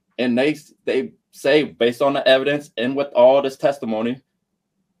 and they say, based on the evidence and with all this testimony,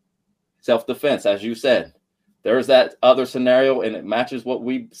 self-defense, as you said. There's that other scenario, and it matches what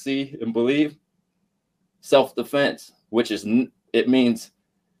we see and believe. Self-defense, which is, it means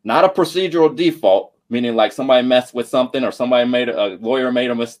not a procedural default, meaning like somebody messed with something, or somebody a lawyer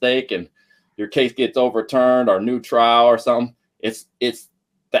made a mistake and your case gets overturned, or new trial or something. It's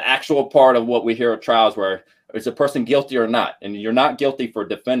the actual part of what we hear of trials where is a person guilty or not, and you're not guilty for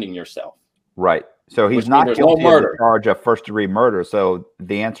defending yourself. Right. So he's not guilty of the charge of first-degree murder. So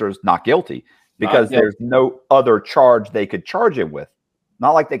the answer is not guilty, because there's no other charge they could charge him with.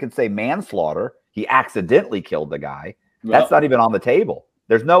 Not like they could say manslaughter. He accidentally killed the guy. That's not even on the table.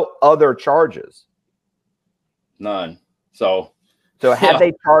 There's no other charges. None. So had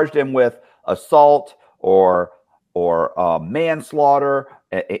they charged him with assault or manslaughter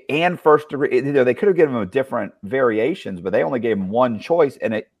and first degree, they could have given him different variations, but they only gave him one choice,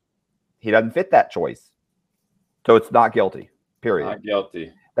 and he doesn't fit that choice. So it's not guilty, period. Not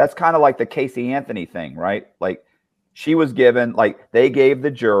guilty. That's kind of like the Casey Anthony thing, right? Like she was given, like they gave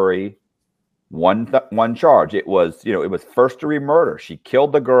the jury one charge. It was first degree murder. She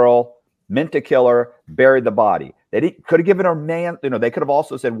killed the girl, meant to kill her, buried the body. They could have given her they could have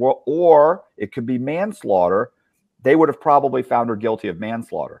also said, well, or it could be manslaughter. They would have probably found her guilty of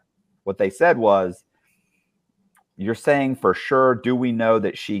manslaughter. What they said was, you're saying for sure, do we know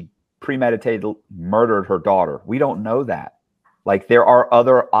that she premeditated murdered her daughter? We don't know that. Like, there are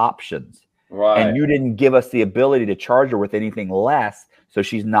other options. Right. And you didn't give us the ability to charge her with anything less, so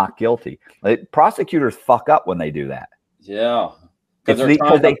she's not guilty. Like, prosecutors fuck up when they do that. Yeah. Because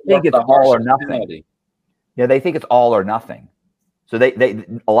they think it's all or nothing. Penalty. Yeah, they think it's all or nothing. So they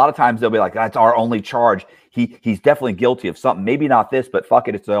a lot of times they'll be like, that's our only charge. He's definitely guilty of something. Maybe not this, but fuck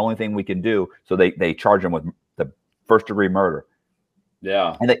it, it's the only thing we can do. So they charge him with the first degree murder.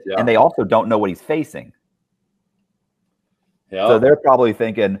 Yeah. And they also don't know what he's facing. Yeah. So they're probably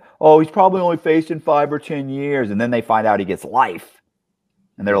thinking, oh, he's probably only facing 5 or 10 years. And then they find out he gets life.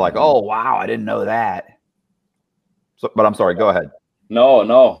 And they're like, oh, wow, I didn't know that. So, but I'm sorry, go ahead. No,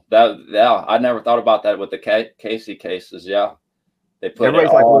 I never thought about that with the Casey cases. Yeah. They put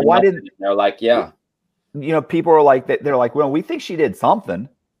everybody's like, well, why didn't they're like, yeah. People are like, they're like, well, we think she did something,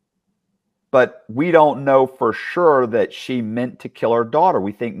 but we don't know for sure that she meant to kill her daughter.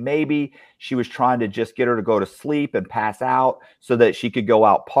 We think maybe she was trying to just get her to go to sleep and pass out so that she could go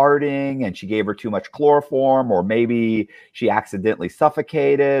out partying, and she gave her too much chloroform, or maybe she accidentally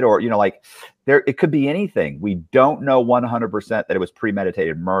suffocated, or, it could be anything. We don't know 100% that it was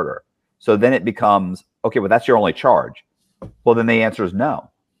premeditated murder. So then it becomes, okay, well, that's your only charge. Well, then the answer is no,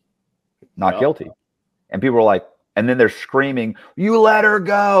 not guilty. And people are like, and then they're screaming, you let her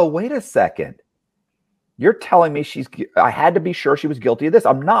go. Wait a second. You're telling me I had to be sure she was guilty of this.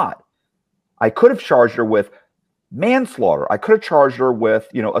 I'm not. I could have charged her with manslaughter. I could have charged her with,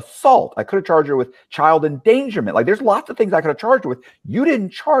 assault. I could have charged her with child endangerment. Like, there's lots of things I could have charged her with. You didn't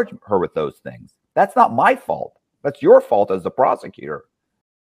charge her with those things. That's not my fault. That's your fault as the prosecutor.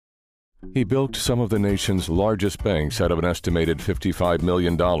 He built some of the nation's largest banks out of an estimated $55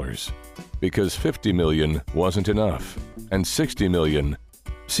 million because $50 million wasn't enough and $60 million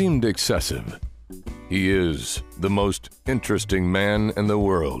seemed excessive. He is the most interesting man in the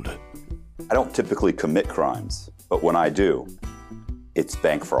world. I don't typically commit crimes, but when I do, it's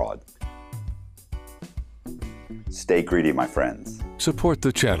bank fraud. Stay greedy, my friends. Support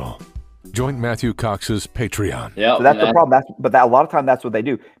the channel. Join Matthew Cox's Patreon. Yeah, so that's the problem. A lot of time that's what they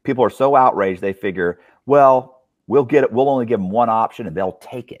do. People are so outraged they figure, well, we'll only give them one option and they'll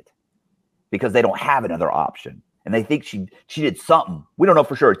take it because they don't have another option. And they think she did something. We don't know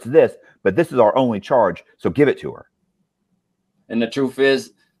for sure it's this, but this is our only charge, so give it to her. And the truth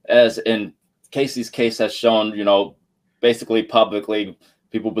is, as in Casey's case has shown, basically publicly,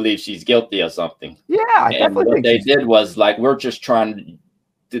 people believe she's guilty of something. Yeah, I definitely what they did was, like, we're just trying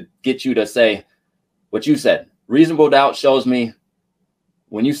to get you to say what you said. Reasonable doubt shows me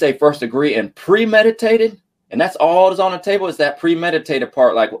when you say first degree and premeditated, and that's all that's on the table, is that premeditated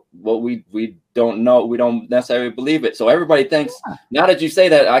part. Like, well, we don't know, we don't necessarily believe it. So everybody thinks, now that you say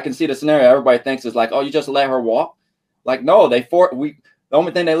that, I can see the scenario. Everybody thinks it's like, oh, you just let her walk. Like, no, the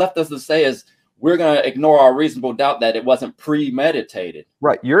only thing they left us to say is we're going to ignore our reasonable doubt that it wasn't premeditated.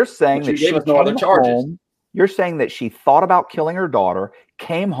 Right. You're saying that she gave us no other charges. You're saying that she thought about killing her daughter,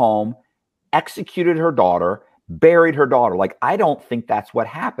 came home, executed her daughter, buried her daughter. Like, I don't think that's what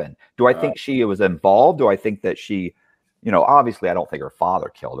happened. Do I think she was involved? Do I think that she, obviously I don't think her father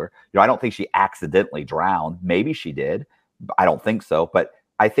killed her. I don't think she accidentally drowned. Maybe she did. I don't think so, but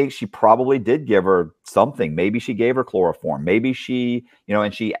I think she probably did give her something. Maybe she gave her chloroform. Maybe she,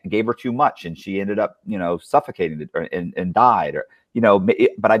 and she gave her too much and she ended up, suffocating and died, or,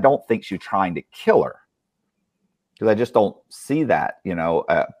 but I don't think she was trying to kill her, because I just don't see that,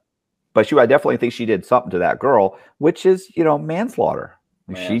 but I definitely think she did something to that girl, which is, manslaughter.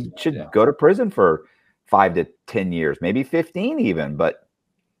 She should go to prison for 5 to 10 years, maybe 15 even. But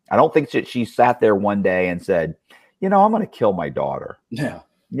I don't think that she sat there one day and said, I'm going to kill my daughter. Yeah.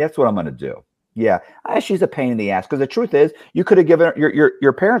 That's what I'm going to do. Yeah. She's a pain in the ass. Because the truth is, you could have given her,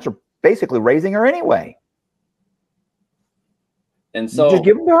 your parents are basically raising her anyway. And so just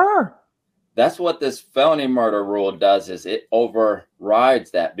give them to her. That's what this felony murder rule does, is it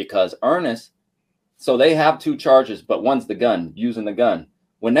overrides that, because Earnest, so they have 2 charges, but one's the gun, using the gun.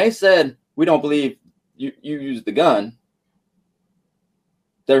 When they said, we don't believe you used the gun,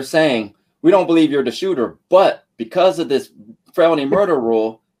 they're saying, we don't believe you're the shooter, but because of this felony murder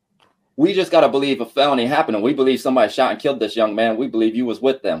rule, we just got to believe a felony happened, and we believe somebody shot and killed this young man. We believe you was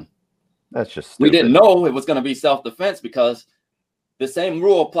with them. That's just stupid. We didn't know it was going to be self-defense, because the same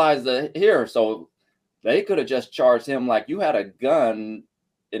rule applies to here. So they could have just charged him like, you had a gun,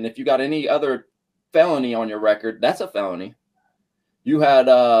 and if you got any other felony on your record, that's a felony. You had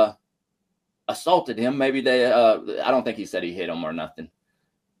assaulted him. Maybe they I don't think he said he hit him or nothing,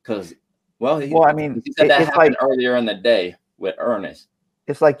 because he said that happened earlier in the day with Earnest.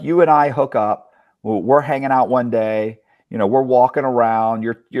 It's like you and I hook up. We're hanging out one day. We're walking around.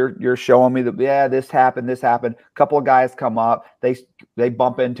 You're showing me that, yeah, this happened. A couple of guys come up. They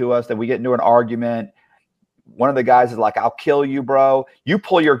bump into us. Then we get into an argument. One of the guys is like, "I'll kill you, bro." You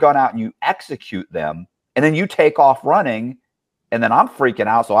pull your gun out and you execute them, and then you take off running. And then I'm freaking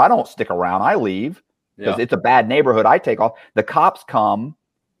out, so I don't stick around. I leave because it's a bad neighborhood. I take off. The cops come.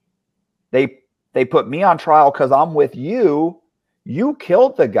 They put me on trial because I'm with you. You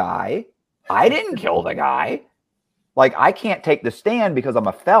killed the guy. I didn't kill the guy. Like, I can't take the stand because I'm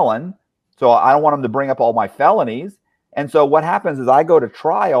a felon. So I don't want them to bring up all my felonies. And so what happens is I go to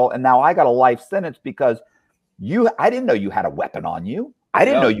trial, and now I got a life sentence because I didn't know you had a weapon on you. I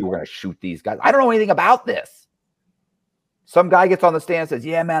didn't know you were going to shoot these guys. I don't know anything about this. Some guy gets on the stand and says,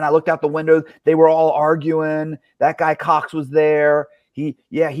 yeah, man, I looked out the window. They were all arguing. That guy Cox was there. He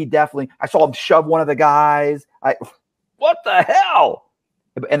definitely, I saw him shove one of the guys. What the hell?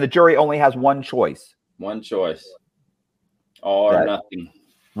 And the jury only has one choice. One choice. All or nothing.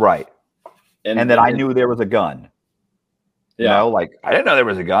 Right. And then I knew there was a gun. Yeah. Like, I didn't know there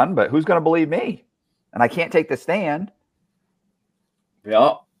was a gun, but who's going to believe me? And I can't take the stand.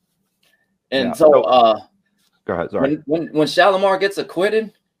 Yeah. And so go ahead. Sorry. When Shalimar gets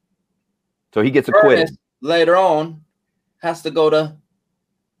acquitted, so he gets acquitted. Earnest later on has to go to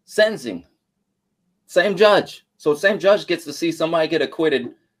sentencing. Same judge. So same judge gets to see somebody get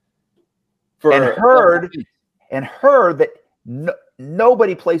acquitted for and heard that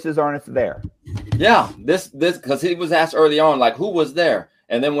nobody places Earnest there. Yeah, this because he was asked early on, like, who was there?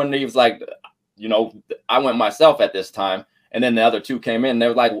 And then when he was like, I went myself at this time. And then the other 2 came in. They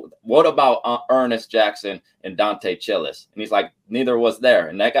were like, what about Earnest Jackson and Dante Chillis? And he's like, neither was there.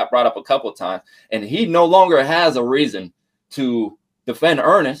 And that got brought up a couple of times. And he no longer has a reason to defend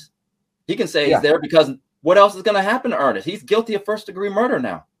Earnest. He can say he's there because what else is going to happen to Earnest? He's guilty of first-degree murder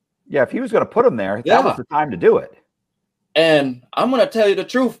now. Yeah, if he was going to put him there, that was the time to do it. And I'm going to tell you the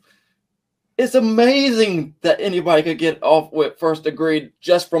truth. It's amazing that anybody could get off with first degree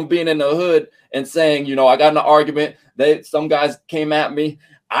just from being in the hood and saying, I got in an argument. Some guys came at me.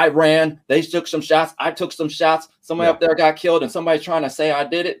 I ran. They took some shots. I took some shots. Somebody up there got killed, and somebody's trying to say I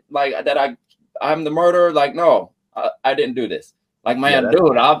did it, like that I'm the murderer. Like, no, I didn't do this. Like, man,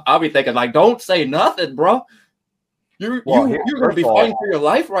 dude, I'll be thinking, like, don't say nothing, bro. You're going to be fighting for your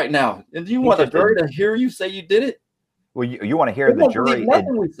life right now. And you want the jury to hear you say you did it? Well, you want to hear the jury.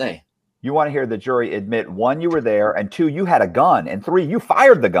 Nothing we say. You want to hear the jury admit, 1, you were there, and 2, you had a gun, and 3, you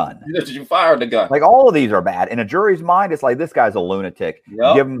fired the gun. You fired the gun. Like, all of these are bad. In a jury's mind, it's like, this guy's a lunatic.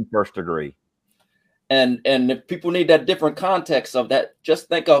 Yep. Give him first degree. And if people need that different context of that, just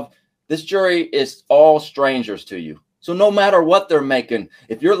think of this jury is all strangers to you. So no matter what they're making,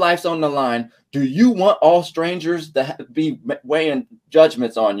 if your life's on the line, do you want all strangers to be weighing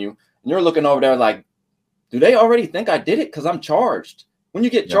judgments on you? And you're looking over there like, do they already think I did it? Because I'm charged. When you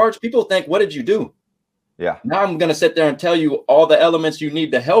get charged, people think, what did you do? Yeah. Now I'm going to sit there and tell you all the elements you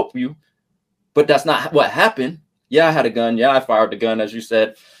need to help you, but that's not what happened. Yeah, I had a gun. Yeah, I fired the gun, as you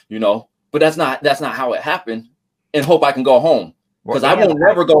said, but that's not how it happened, and hope I can go home, because I will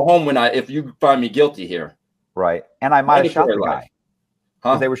never go home if you find me guilty here. Right. And I might have shot the guy.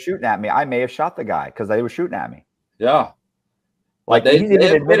 Huh? They were shooting at me. I may have shot the guy because they were shooting at me. Yeah. Like they, he's they even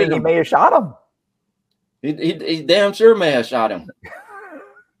admitted admitting he him. may have shot him. He damn sure may have shot him.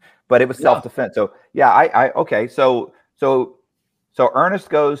 But it was Yeah. self-defense. So yeah, okay. So Ernest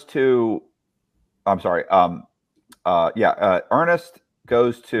goes to, I'm sorry. Ernest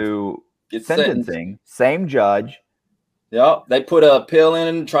goes to Gets sentencing, same judge. Yeah, they put a pill in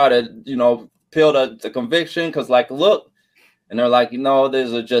and try to, pill the conviction because, like, look, and they're like,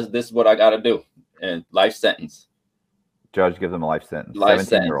 this is what I got to do, and life sentence. Judge gives him a life sentence. Life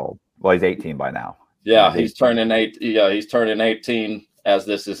 17-year-old. Well, he's 18 by now. Yeah, he's turning 8. Yeah, he's turning 18 as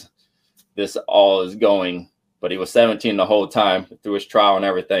this all is going, but he was 17 the whole time through his trial and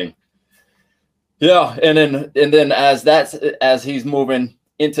everything. Yeah, and then as he's moving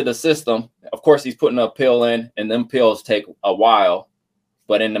into the system, of course he's putting a pill in, and them pills take a while.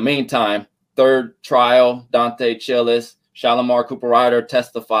 But in the meantime, third trial, Dante Chillis, Shalimar Cooper Ryder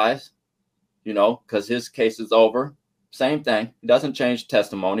testifies, because his case is over. Same thing. He doesn't change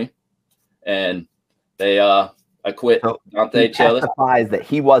testimony. And they acquit Dante Chillis. Testifies that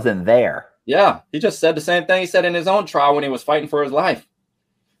he wasn't there. Yeah, he just said the same thing he said in his own trial when he was fighting for his life.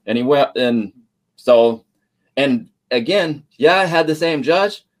 And he went, and again, I had the same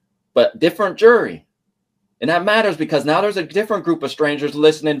judge, but different jury. And that matters because now there's a different group of strangers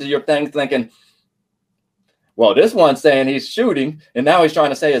listening to your thing thinking, well, this one's saying he's shooting, and now he's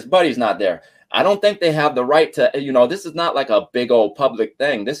trying to say his buddy's not there. I don't think they have the right to, this is not like a big old public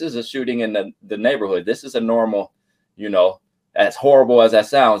thing. This is a shooting in the neighborhood. This is a normal, as horrible as that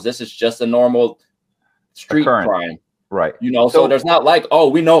sounds, this is just a normal street crime. Right. So there's not like, oh,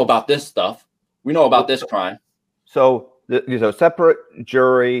 we know about this stuff. We know about this crime. So, separate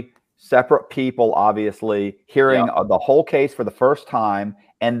jury, separate people, obviously, hearing the whole case for the first time.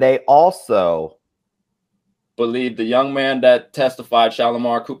 And they also believe the young man that testified,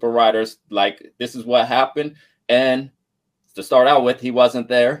 Shalimar Cooper Ryder's, like, this is what happened. And to start out with, he wasn't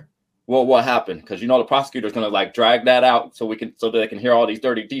there. Well, what happened? Because the prosecutor's going to drag that out so they can hear all these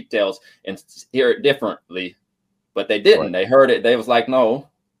dirty details and hear it differently. But they didn't. Right. They heard it. They was like, no,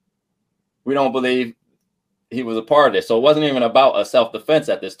 we don't believe he was a part of this. So it wasn't even about a self-defense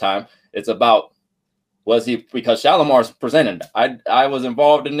at this time. It's about, because Shalimar's presented, I was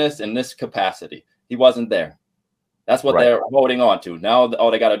involved in this capacity. He wasn't there. That's what they're holding on to. Now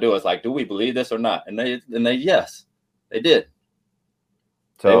all they got to do is do we believe this or not? And they yes, they did.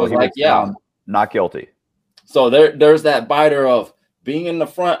 So it was like, not guilty. So there's that biter of being in the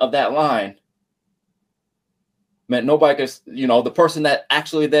front of that line. Meant nobody could, the person that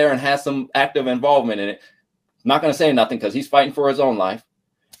actually there and has some active involvement in it, not going to say nothing because he's fighting for his own life.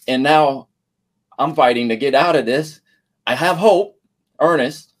 And now I'm fighting to get out of this. I have hope,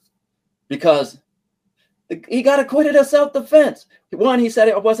 Ernest, because he got acquitted of self-defense. One, he said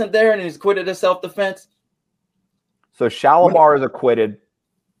it wasn't there, and he's acquitted of self-defense. So Shalimar is acquitted.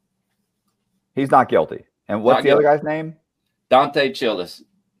 He's not guilty. And what's the other guy's name? Dante Chillis.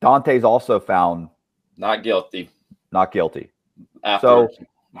 Dante's also found not guilty. Not guilty. Afterwards. So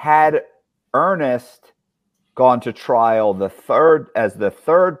had Ernest gone to trial the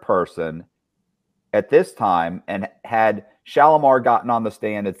third person at this time, and had Shalimar gotten on the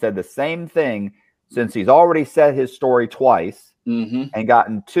stand and said the same thing, since he's already said his story twice and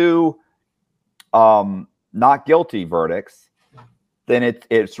gotten 2 not guilty verdicts, then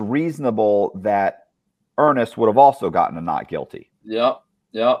it's reasonable that Ernest would have also gotten a not guilty. Yep.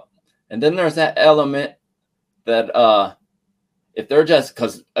 And then there's that element that if they're just,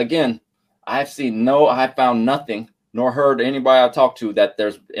 because again, I found nothing nor heard anybody I talked to that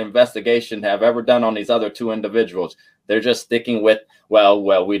there's investigation have ever done on these other 2 individuals. They're just sticking with, well,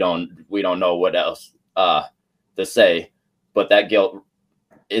 we don't know what else to say, but that guilt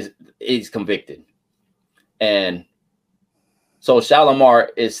he's convicted. And so Shalimar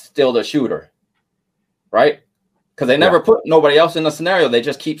is still the shooter, right? Because they never put nobody else in the scenario. They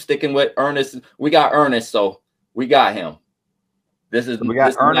just keep sticking with Ernest. We got Ernest, so we got him. We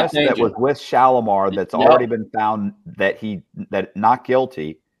got Ernest that was with Shalimar that's already been found that not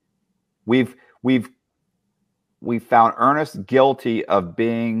guilty. We've found Ernest guilty of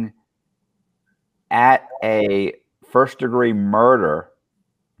being at a first-degree murder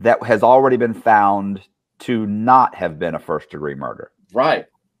that has already been found to not have been a first-degree murder. Right.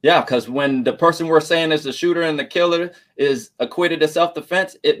 Yeah, because when the person we're saying is the shooter and the killer is acquitted of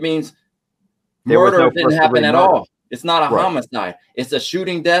self-defense, it means murder didn't happen at all. It's not a homicide. It's a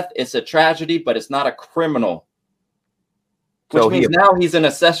shooting death. It's a tragedy, but it's not a criminal. Which means now he's an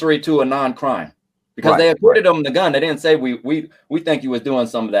accessory to a non-crime. Because they acquitted him of the gun. They didn't say we think he was doing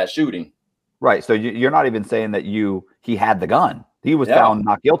some of that shooting. Right. So you're not even saying that he had the gun. He was found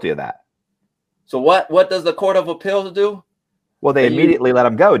not guilty of that. So what does the Court of Appeals do? Well, they immediately let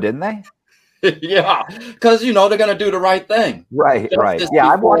him go, didn't they? Yeah, because they're gonna do the right thing. Right, right. Yeah,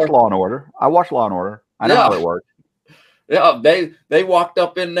 I've watched Law and Order. I watched Law and Order. I know how it works. Yeah, they walked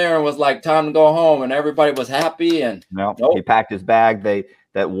up in there and was like, time to go home, and everybody was happy. And nope. He packed his bag.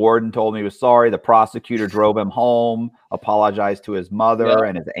 That warden told me he was sorry. The prosecutor drove him home, apologized to his mother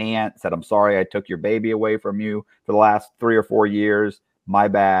and his aunt, said, "I'm sorry I took your baby away from you for the last 3 or 4 years. My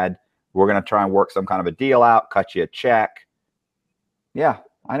bad. We're gonna try and work some kind of a deal out, cut you a check." Yeah,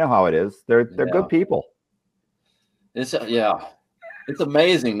 I know how it is. They're good people. It's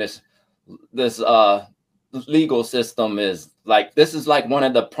amazing. This legal system is like, this is like one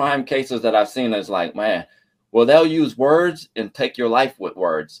of the prime cases that I've seen. Is like, man, well, they'll use words and take your life with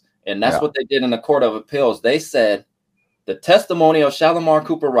words. And that's what they did in the Court of Appeals. They said the testimony of Shalimar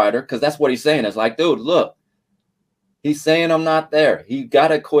Cooper Ryder, because that's what he's saying. It's like, dude, look, he's saying I'm not there. He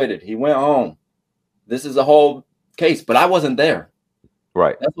got acquitted. He went home. This is a whole case, but I wasn't there.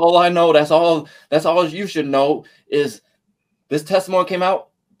 Right. That's all I know. That's all you should know is this testimony came out,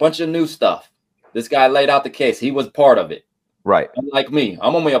 bunch of new stuff. This guy laid out the case. He was part of it. Right. Unlike me,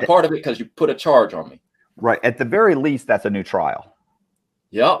 I'm only a part of it because you put a charge on me. Right. At the very least, that's a new trial.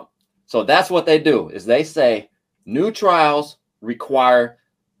 Yep. So that's what they do is they say new trials require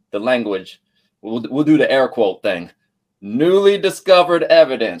the language. We'll do the air quote thing. Newly discovered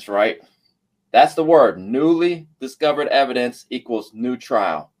evidence, right? That's the word. Newly discovered evidence equals new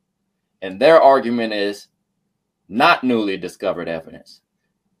trial. And their argument is not newly discovered evidence.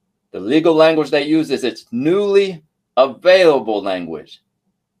 The legal language they use is it's newly available language.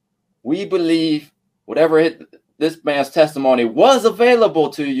 We believe whatever this man's testimony was available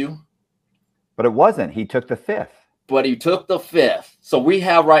to you. But it wasn't. He took the fifth. But he took the fifth. So we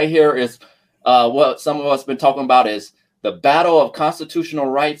have right here is what some of us have been talking about is the battle of constitutional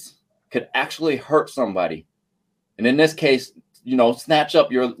rights could actually hurt somebody. And in this case, snatch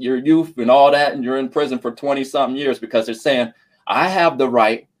up your youth and all that, and you're in prison for 20-something years because they're saying, I have the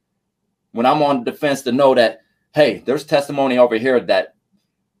right when I'm on defense to know that, hey, there's testimony over here that,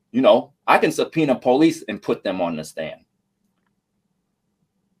 I can subpoena police and put them on the stand.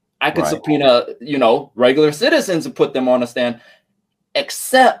 I could subpoena, regular citizens and put them on the stand,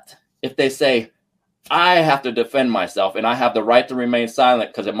 except if they say, I have to defend myself and I have the right to remain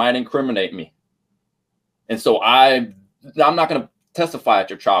silent because it might incriminate me. And so I'm not going to testify at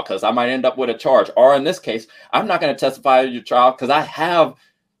your trial because I might end up with a charge. Or in this case, I'm not going to testify at your trial because I have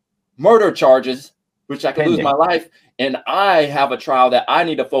murder charges, which I could lose my life. And I have a trial that I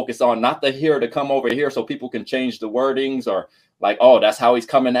need to focus on, not to come over here so people can change the wordings or like, oh, that's how he's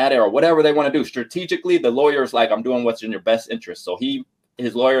coming at it or whatever they want to do. Strategically, the lawyer's like, I'm doing what's in your best interest. So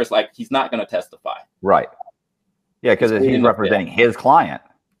his lawyer is like, he's not going to testify. Right. Yeah, because he's representing his client.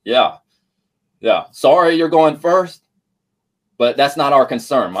 Yeah. Yeah. Sorry, you're going first, but that's not our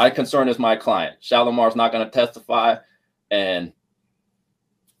concern. My concern is my client. Shalimar's not going to testify. And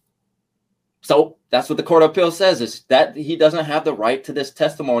so that's what the Court of Appeal says, is that he doesn't have the right to this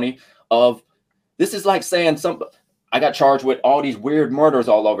testimony of, this is like saying I got charged with all these weird murders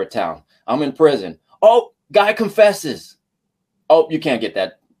all over town. I'm in prison. Oh, guy confesses. Oh, you can't get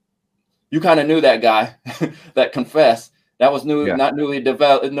that. You kind of knew that guy that confessed. That was not newly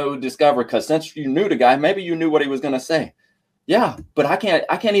discovered, because since you knew the guy, maybe you knew what he was going to say. Yeah, but I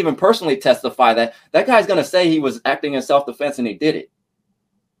can't even personally testify that guy's going to say he was acting in self-defense and he did it.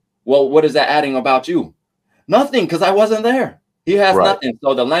 Well, what is that adding about you? Nothing, because I wasn't there. He has nothing.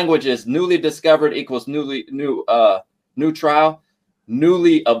 So the language is newly discovered equals new trial.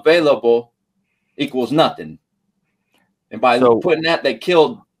 Newly available equals nothing. And by putting that, they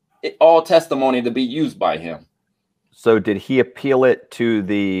killed all testimony to be used by him. So did he appeal it to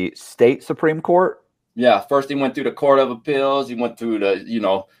the state Supreme Court? Yeah. First, he went through the Court of Appeals. He went through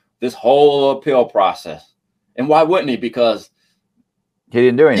this whole appeal process. And why wouldn't he? Because he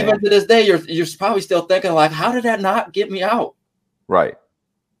didn't do anything. Even to this day, you're probably still thinking like, how did that not get me out? Right.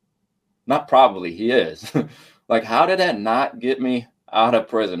 Not probably. He is. Like, how did that not get me out of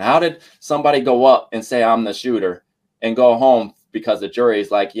prison? How did somebody go up and say I'm the shooter and go home because the jury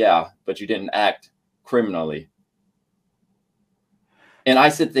is like, yeah, but you didn't act criminally? And I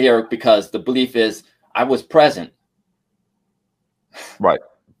sit there because the belief is I was present. Right.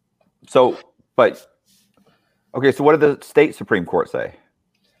 So, but okay. So what did the state Supreme Court say?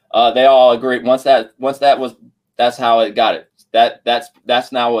 They all agreed. That's how it got it.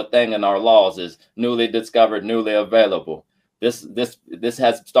 That's now a thing in our laws is newly discovered, newly available. This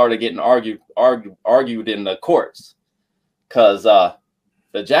has started getting argued in the courts, because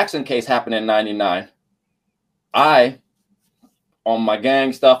the Jackson case happened in '99. On my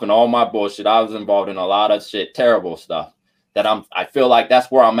gang stuff and all my bullshit, I was involved in a lot of shit, terrible stuff. that I feel like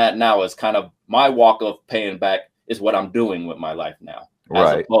that's where I'm at now, is kind of my walk of paying back is what I'm doing with my life now.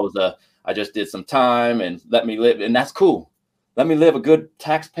 As opposed to I just did some time and let me live, and that's cool. Let me live a good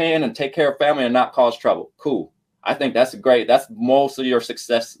tax paying and take care of family and not cause trouble. Cool. I think that's great. That's most of your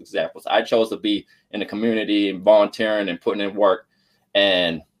success examples. I chose to be in the community and volunteering and putting in work,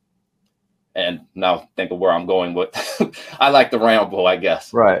 and now think of where I'm going with. I like the ramble, I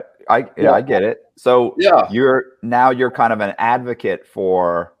guess. Right. I get it. So yeah, you're kind of an advocate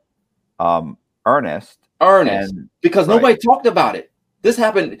for Earnest, because nobody talked about it. This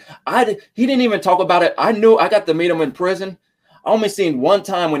happened. He didn't even talk about it. I got to meet him in prison. I only seen one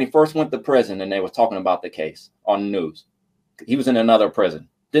time when he first went to prison, and they were talking about the case on the news. He was in another prison.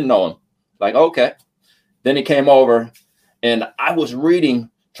 Didn't know him. Like, okay. Then he came over, and I was reading,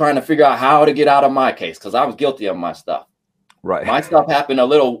 trying to figure out how to get out of my case, because I was guilty of my stuff. Right. My stuff happened a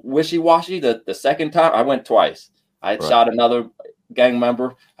little wishy-washy. The second time, I went twice. I had shot another gang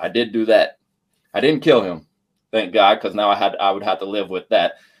member. I did do that. I didn't kill him, thank God, because now I would have to live with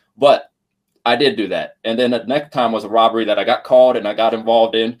that. But I did do that. And then the next time was a robbery that I got called and I got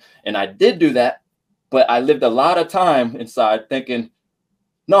involved in. And I did do that. But I lived a lot of time inside thinking,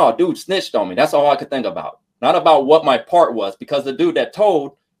 no, dude snitched on me. That's all I could think about. Not about what my part was, because the dude that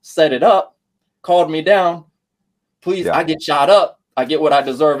set it up, called me down. Please, I get shot up. I get what I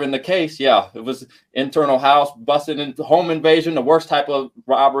deserve in the case. Yeah, it was internal house, busted into home invasion, the worst type of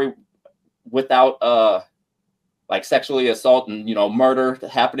robbery without like sexually assault and, murder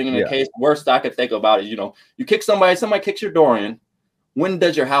happening in the case. Worst I could think about is, you kick somebody kicks your door in. When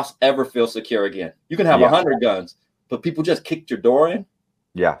does your house ever feel secure again? You can have 100 guns, but people just kicked your door in.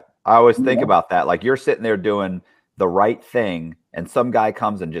 Yeah. I always think about that. Like, you're sitting there doing the right thing and some guy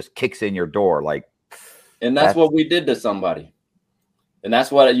comes and just kicks in your door. Like, and that's what we did to somebody. And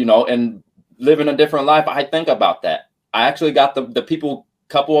that's what, and living a different life. I think about that. I actually got the people,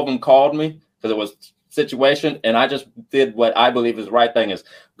 couple of them called me because it was situation, and I just did what I believe is the right thing, is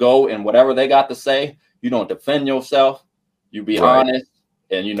go, and whatever they got to say, you don't defend yourself, you be honest,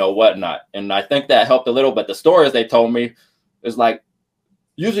 and whatnot. And I think that helped a little. But the stories they told me is like,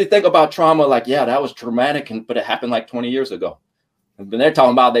 usually think about trauma like, yeah, that was traumatic, but it happened like 20 years ago. And then they're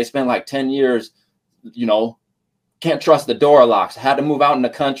talking about they spent like 10 years, can't trust the door locks, had to move out in the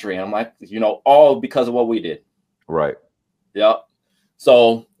country. And I'm like, all because of what we did. Right. Yep.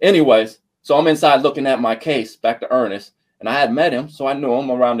 So anyways, so I'm inside looking at my case, back to Earnest, and I had met him, so I knew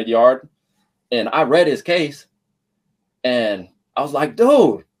him around the yard, and I read his case, and I was like,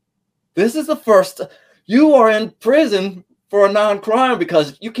 dude, this is the first, you are in prison for a non-crime,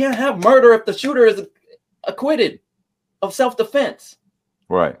 because you can't have murder if the shooter is acquitted of self-defense.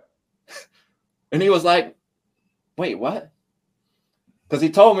 Right. And he was like, wait, what? Because he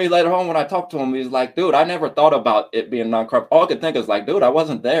told me later on when I talked to him, he was like, dude, I never thought about it being non-crime. All I could think is like, dude, I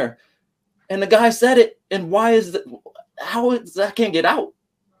wasn't there. And the guy said it. And why is it? I can't get out.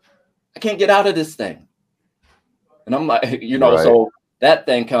 I can't get out of this thing. And I'm like, so that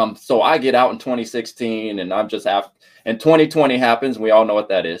thing comes. So I get out in 2016, and I'm just and 2020 happens. We all know what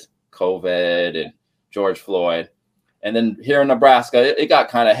that is. COVID and George Floyd. And then here in Nebraska, it got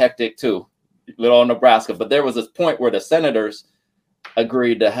kind of hectic too. Little Nebraska. But there was this point where the senators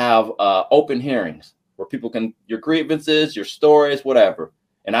agreed to have open hearings where people can, your grievances, your stories, whatever.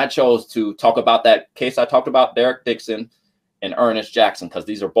 And I chose to talk about that case I talked about, Derek Dixon and Ernest Jackson, because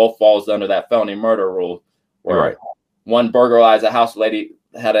these are both falls under that felony murder rule, where one burglarized a house, lady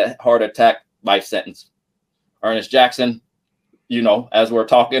had a heart attack, life sentence. Ernest Jackson, as we're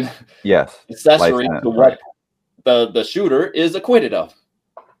talking, accessory to what the shooter is acquitted of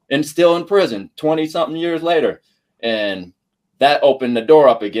and still in prison 20-something years later. And that opened the door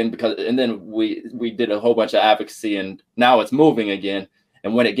up again, and then we did a whole bunch of advocacy, and now it's moving again.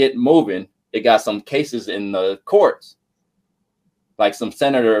 And when it get moving, it got some cases in the courts. Like some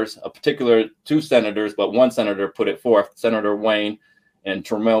senators, two senators, but one senator put it forth. Senator Wayne and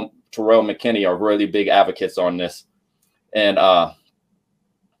Terrell McKinney are really big advocates on this. And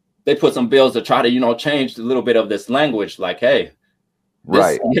they put some bills to try to, change a little bit of this language. Like, hey,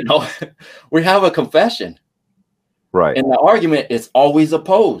 we have a confession. Right. And the argument is always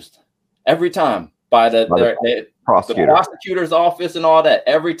opposed every time by the prosecutor's office and all that.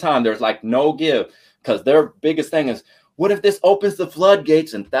 Every time there's like no give, because their biggest thing is, what if this opens the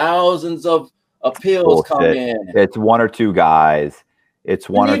floodgates and thousands of appeals come in? It's one or two guys. The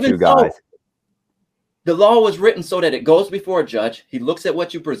law was written so that it goes before a judge. He looks at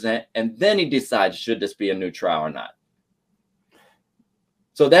what you present, and then he decides, should this be a new trial or not?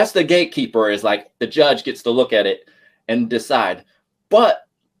 So that's the gatekeeper, is like the judge gets to look at it and decide. But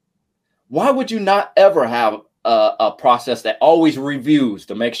why would you not ever have a process that always reviews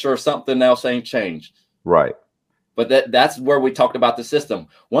to make sure something else ain't changed. Right. But that's where we talked about the system.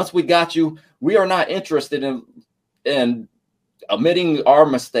 Once we got you, we are not interested in admitting our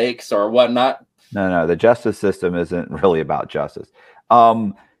mistakes or whatnot. No, the justice system isn't really about justice.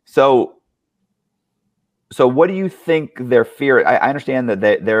 So what do you think their fear? I understand that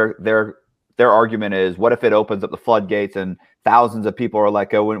their argument is, what if it opens up the floodgates and thousands of people are let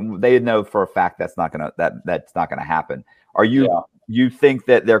go? And they know for a fact that's not gonna happen. Are you think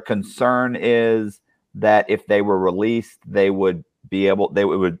that their concern is that if they were released, they would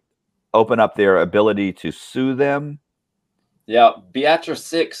open up their ability to sue them? Yeah, Beatrice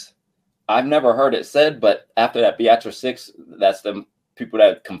 6, I've never heard it said, but after that Beatrice 6, that's the people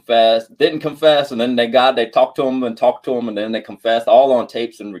that didn't confess, and then they talked to them, and then they confessed, all on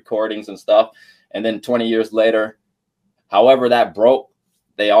tapes and recordings and stuff. And then 20 years later, however that broke,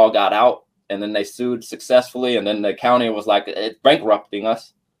 they all got out, and then they sued successfully, and then the county was like, it's bankrupting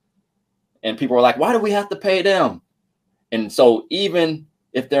us. And people were like, why do we have to pay them? And so even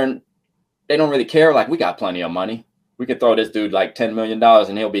if they don't really care, like, we got plenty of money. We could throw this dude like $10 million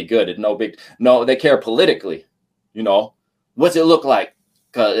and he'll be good. No, they care politically. What's it look like?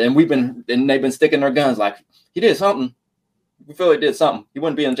 And they've been sticking their guns like, he did something. We feel he did something. He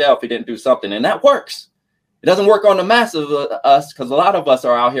wouldn't be in jail if he didn't do something. And that works. It doesn't work on the masses of us, because a lot of us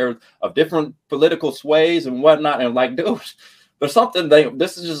are out here of different political sways and whatnot. And like, dude, there's something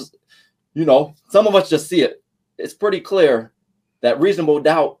this is just, some of us just see it. It's pretty clear that reasonable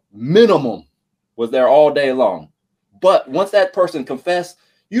doubt minimum was there all day long. But once that person confessed,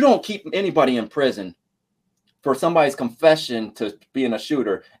 you don't keep anybody in prison for somebody's confession to being a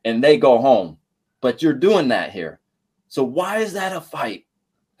shooter and they go home. But you're doing that here. So why is that a fight?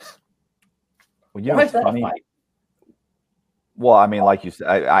 Why is that a fight? Well, I mean, like you said,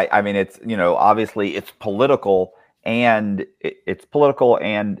 I mean, it's, obviously it's political, and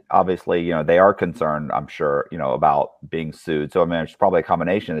obviously, they are concerned, I'm sure, about being sued. So, I mean, it's probably a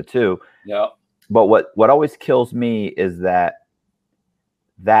combination of the two. Yeah. But what always kills me is that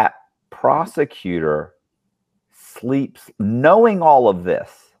prosecutor sleeps, knowing all of this,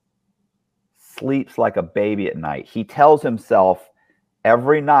 sleeps like a baby at night. He tells himself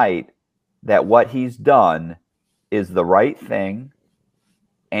every night that what he's done is the right thing,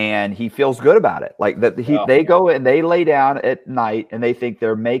 and he feels good about it. Like that, they go and they lay down at night and they think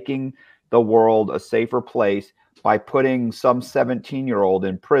they're making the world a safer place by putting some 17-year-old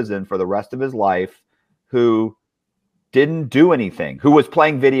in prison for the rest of his life who didn't do anything, who was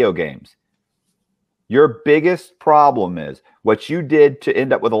playing video games. Your biggest problem is what you did to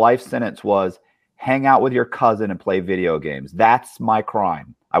end up with a life sentence was hang out with your cousin and play video games. That's my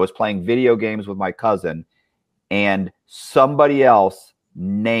crime. I was playing video games with my cousin and somebody else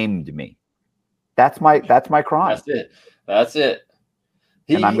named me. That's my crime. That's it.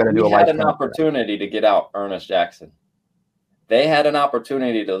 And I'm going to do a life sentence. He had an opportunity to get out, Ernest Jackson. They had an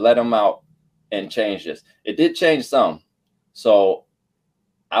opportunity to let him out and change this. It did change some. So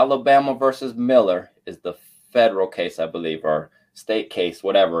Alabama versus Miller is the federal case, I believe, or state case,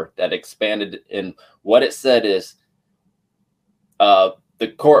 whatever, that expanded. In what it said is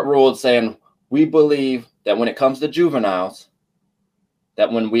the court ruled saying, we believe that when it comes to juveniles,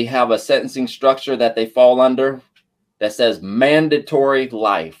 that when we have a sentencing structure that they fall under that says mandatory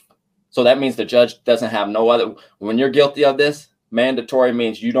life. So that means the judge doesn't have no other, when you're guilty of this, mandatory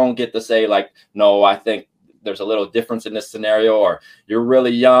means you don't get to say like, no, I think there's a little difference in this scenario, or you're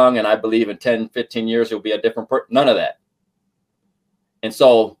really young and I believe in 10, 15 years, you'll be a different person. None of that. And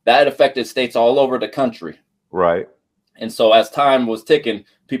so that affected states all over the country. Right. And so as time was ticking,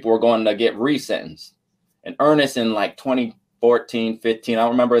 people were going to get resentenced. And Earnest in like 2014, 15, I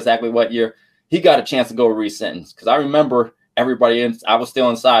don't remember exactly what year, he got a chance to go resentence. Because I remember everybody I was still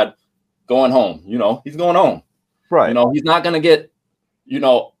inside going home. He's going home. Right. He's not going to get,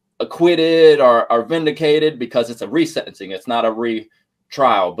 acquitted or vindicated because it's a resentencing. It's not a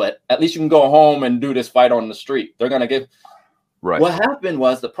retrial. But at least you can go home and do this fight on the street. They're going to give. Right. What happened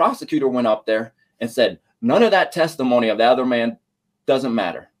was the prosecutor went up there and said, none of that testimony of the other man doesn't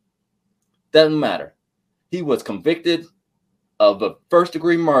matter. Doesn't matter. He was convicted of a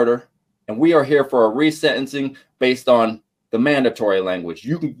first-degree murder, and we are here for a resentencing based on the mandatory language.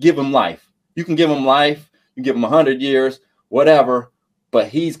 You can give him life. You can give him life. You can give him 100 years, whatever, but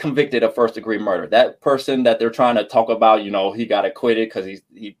he's convicted of first-degree murder. That person that they're trying to talk about, he got acquitted because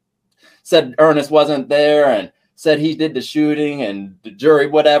he said Earnest wasn't there and said he did the shooting and the jury,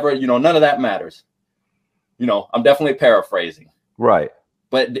 whatever, none of that matters. I'm definitely paraphrasing. Right.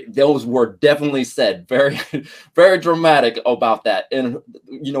 But those were definitely said, very, very dramatic about that. And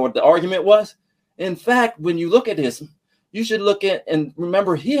you know what the argument was? In fact, when you look at this, you should look at and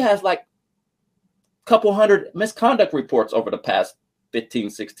remember he has like a couple hundred misconduct reports over the past 15,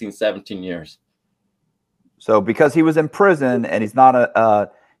 16, 17 years. So because he was in prison and he's not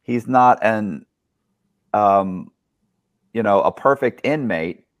an a perfect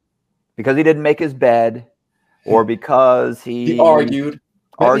inmate, because he didn't make his bed, or because he argued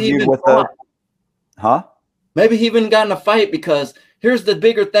with the maybe he even got in a fight. Because here's the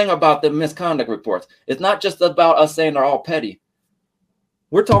bigger thing about the misconduct reports. It's not just about us saying they're all petty.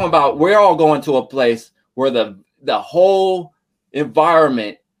 We're talking about we're all going to a place where the whole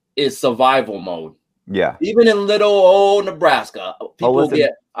environment is survival mode. Yeah. Even in little old Nebraska,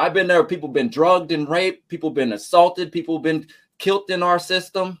 I've been there. People been drugged and raped. People been assaulted. People been killed in our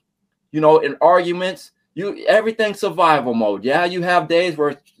system, in arguments. Everything's survival mode. Yeah, you have days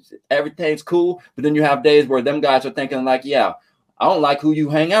where everything's cool, but then you have days where them guys are thinking like, yeah, I don't like who you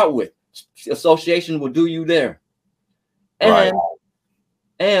hang out with. Association will do you there.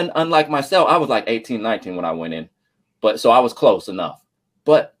 And unlike myself, I was like 18, 19 when I went in. So I was close enough.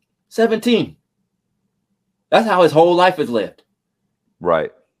 But 17, that's how his whole life is lived.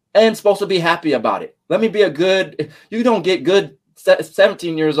 Right. And supposed to be happy about it. Let me be you don't get good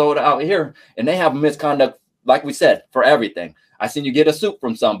 17 years old out here, and they have misconduct, like we said, for everything. I seen you get a suit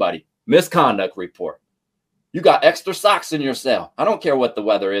from somebody. Misconduct report. You got extra socks in your cell. I don't care what the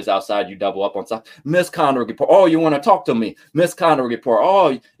weather is outside. You double up on socks. Misconduct report. Oh, you want to talk to me? Misconduct report.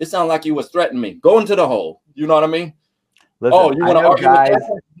 Oh, it sounded like you was threatening me. Go into the hole. You know what I mean? Listen, you want to argue with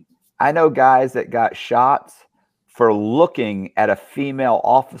that? I know guys that got shots for looking at a female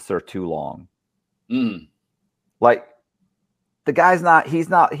officer too long. Like, the guy's he's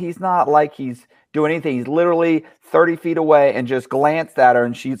not like he's doing anything. He's literally 30 feet away and just glanced at her,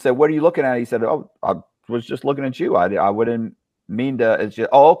 and she said, "What are you looking at?" He said, "Oh, I was just looking at you. I wouldn't mean to." It's just,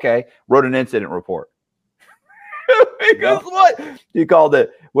 "Oh, okay." Wrote an incident report. Because what? You called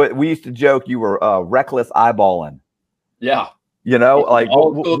it, what we used to joke, you were reckless eyeballing. Yeah. Like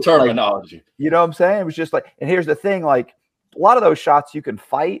old school terminology. Like, you know what I'm saying? It was just like, and here's the thing, like a lot of those shots you can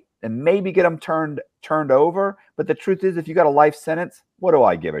fight and maybe get them turned over. But the truth is, if you got a life sentence, what do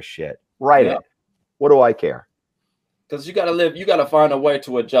I give a shit? Write it. What do I care? Because you got to live, you got to find a way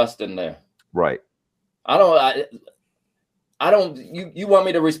to adjust in there. Right. I don't, you want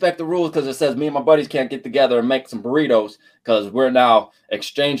me to respect the rules because it says me and my buddies can't get together and make some burritos because we're now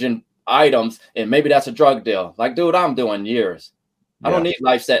exchanging items, and maybe that's a drug deal. Like, dude, I'm doing years. I don't need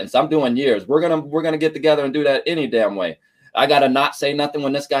life sentence. I'm doing years. We're gonna get together and do that any damn way. I gotta not say nothing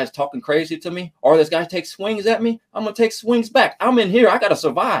when this guy's talking crazy to me, or this guy takes swings at me. I'm gonna take swings back. I'm in here. I gotta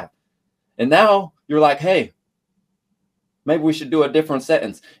survive. And now you're like, hey, maybe we should do a different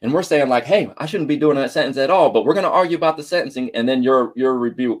sentence. And we're saying like, hey, I shouldn't be doing that sentence at all. But we're gonna argue about the sentencing, and then your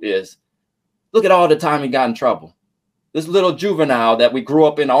rebuke is, look at all the time he got in trouble. This little juvenile that we grew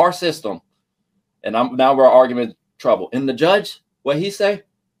up in our system, and now we're arguing trouble. And the judge, what he say?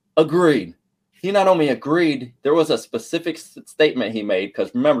 Agreed. He not only agreed, there was a specific statement he made,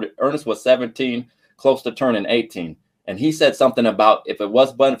 because remember, Earnest was 17, close to turning 18. And he said something about if it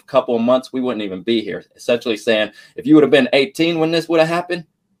was but a couple of months, we wouldn't even be here. Essentially saying, if you would have been 18 when this would have happened,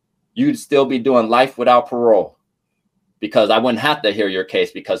 you'd still be doing life without parole, because I wouldn't have to hear your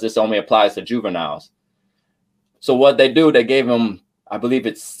case, because this only applies to juveniles. So what they do, they gave him, I believe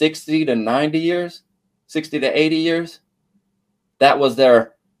it's 60 to 90 years, 60 to 80 years. That was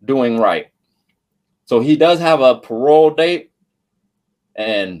their doing right. So he does have a parole date,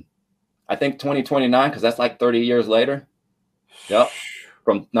 and I think 2029, because that's like 30 years later. Yep,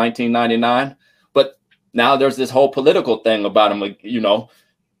 from 1999. But now there's this whole political thing about him, like,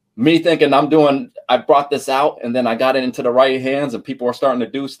 me thinking I brought this out, and then I got it into the right hands, and people are starting to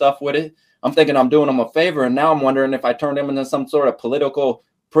do stuff with it. I'm thinking I'm doing him a favor, and now I'm wondering if I turned him into some sort of political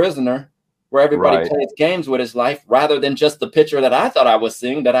prisoner where everybody plays games with his life, rather than just the picture that I thought I was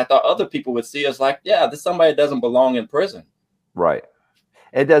seeing, that I thought other people would see as like, yeah, this somebody doesn't belong in prison. Right.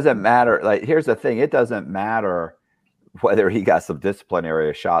 It doesn't matter. Like, here's the thing. It doesn't matter whether he got some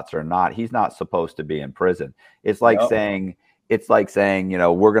disciplinary shots or not. He's not supposed to be in prison. It's like saying,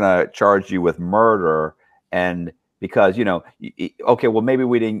 we're going to charge you with murder. And because, okay, well,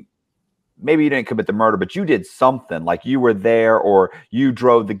 maybe you didn't commit the murder, but you did something, like you were there or you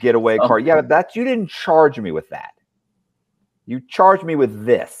drove the getaway car. Yeah, you didn't charge me with that. You charged me with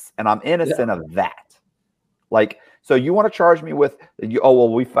this, and I'm innocent of that. Like, so you want to charge me with,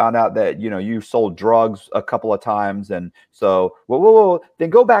 we found out that, you sold drugs a couple of times. And so, then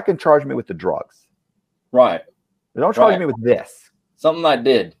go back and charge me with the drugs. Right. Don't charge me with this. Something I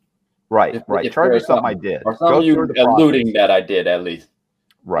did. Right. Charge me something I did. Or something you alluding that I did, at least.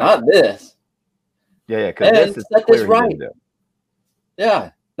 Right. Not this. Yeah, because and this is set clear this he right. didn't do.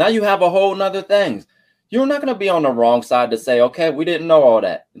 Yeah. Now you have a whole nother things. You're not going to be on the wrong side to say, okay, we didn't know all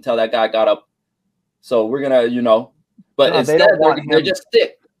that until that guy got up. So we're going to, but No, instead they just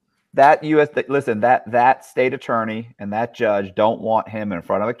stick. That listen, that state attorney and that judge don't want him in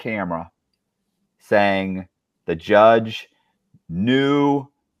front of a camera saying the judge knew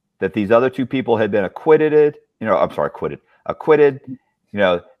that these other two people had been acquitted. Acquitted.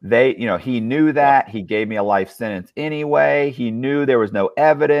 He knew that. He gave me a life sentence anyway. He knew there was no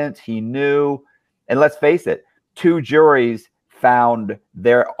evidence. He knew. And let's face it, two juries found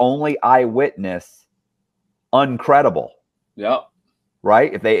their only eyewitness uncredible. Yep.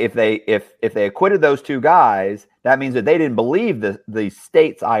 Right? If they acquitted those two guys, that means that they didn't believe the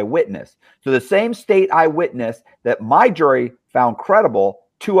state's eyewitness. So the same state eyewitness that my jury found credible,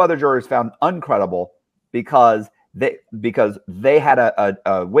 two other juries found uncredible because they had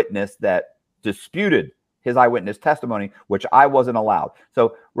a witness that disputed his eyewitness testimony, which I wasn't allowed.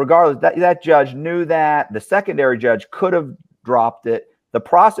 So regardless, that judge knew that. The secondary judge could have dropped it. The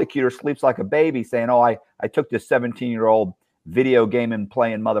prosecutor sleeps like a baby saying, oh, I took this 17-year-old video game and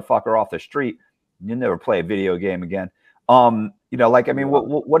playing motherfucker off the street. You never play a video game again.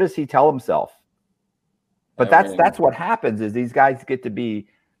 What does he tell himself? But that's what happens is these guys get to be,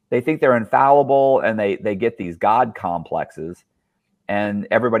 they think they're infallible and they get these God complexes and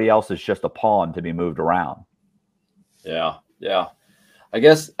everybody else is just a pawn to be moved around. Yeah. Yeah. I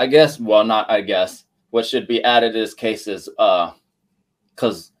guess, well, not, I guess what should be added is cases,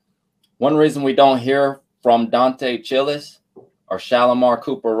 because one reason we don't hear from Dante Chillis or Shalimar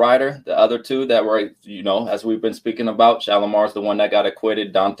Cooper Ryder, the other two that were, as we've been speaking about, Shalimar's the one that got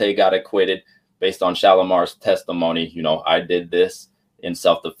acquitted. Dante got acquitted based on Shalimar's testimony. I did this in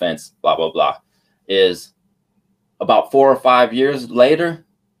self-defense, blah, blah, blah. Is about 4 or 5 years later,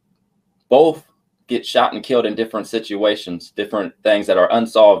 both get shot and killed in different situations, different things that are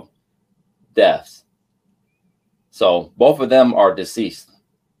unsolved deaths. So both of them are deceased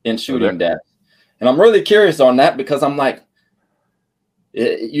in shooting deaths. And I'm really curious on that because I'm like,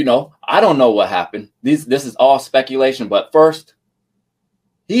 I don't know what happened. This is all speculation. But first,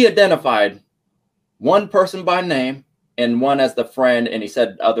 he identified one person by name and one as the friend. And he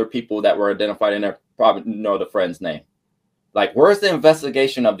said other people that were identified in there probably know the friend's name. Like, where's the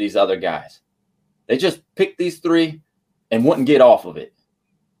investigation of these other guys? They just picked these three and wouldn't get off of it.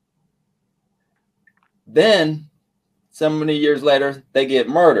 Then, so many years later, they get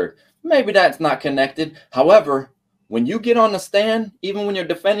murdered. Maybe that's not connected. However, when you get on the stand, even when you're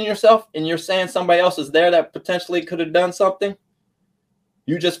defending yourself and you're saying somebody else is there that potentially could have done something,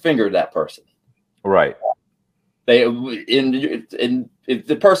 you just fingered that person. Right. If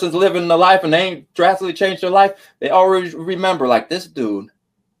the person's living the life and they ain't drastically changed their life, they always remember, like, this dude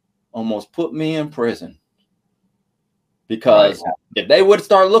almost put me in prison. Because if they would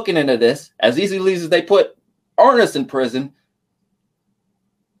start looking into this as easily as they put Earnest in prison,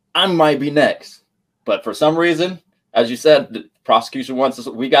 I might be next. But for some reason, as you said, the prosecution wants us,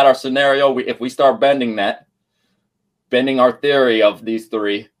 we got our scenario. If we start bending our theory of these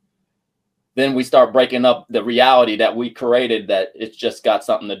three, then we start breaking up the reality that we created, that it's just got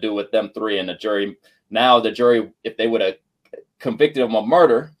something to do with them three and the jury. Now the jury, if they would have convicted him of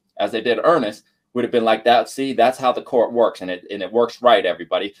murder, as they did Earnest, would have been like that. See, that's how the court works, and it works right,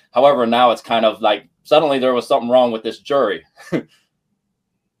 everybody. However, now it's kind of like suddenly there was something wrong with this jury,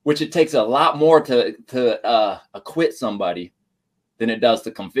 which it takes a lot more to acquit somebody than it does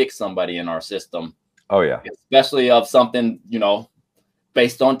to convict somebody in our system. Oh yeah, especially of something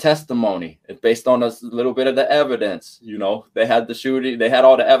based on testimony. It's based on a little bit of the evidence. They had the shooting, they had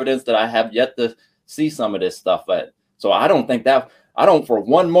all the evidence that I have yet to see some of this stuff at. So I don't for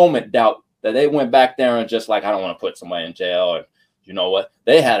one moment doubt that they went back there and just like, I don't want to put somebody in jail. Or you know what?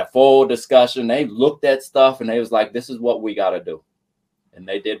 They had a full discussion. They looked at stuff and they was like, this is what we got to do. And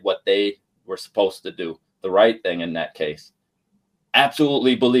they did what they were supposed to do. The right thing in that case.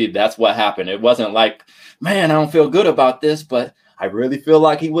 Absolutely believe that's what happened. It wasn't like, man, I don't feel good about this, but I really feel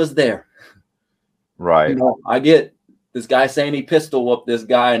like he was there. Right. I get this guy saying he pistol whooped this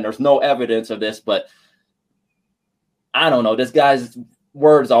guy and there's no evidence of this, but I don't know. This guy's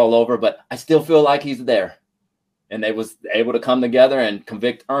words all over, but I still feel like he's there. And they was able to come together and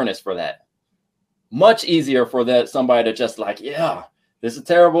convict Earnest for that. Much easier for somebody to just like, yeah, this is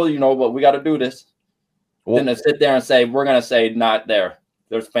terrible, but we got to do this. Than to sit there and say, we're going to say not there.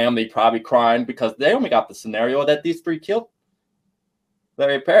 There's family probably crying because they only got the scenario that these three killed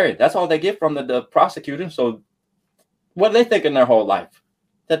Larry Perry. That's all they get from the prosecutor. So what do they think in their whole life?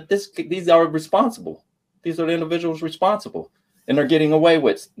 That these are responsible. These are the individuals responsible. And they're getting away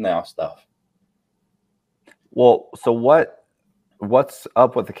with now stuff. Well, so what's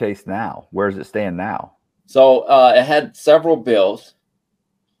up with the case now? Where does it stand now? So it had several bills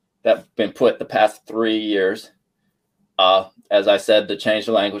that have been put the past 3 years. As I said, to change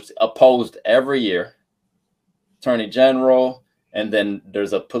the language, opposed every year. Attorney General, and then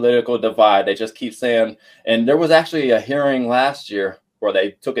there's a political divide. They just keep saying, and there was actually a hearing last year where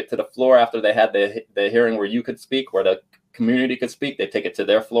they took it to the floor after they had the hearing where you could speak, where the community could speak. They take it to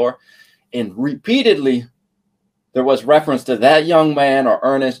their floor, and repeatedly there was reference to that young man or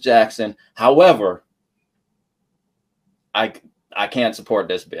Ernest Jackson. However, I can't support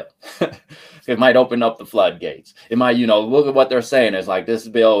this bill. It might open up the floodgates. It might, look at what they're saying. It's like this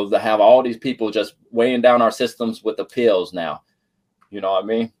bill to have all these people just weighing down our systems with appeals now. You know what I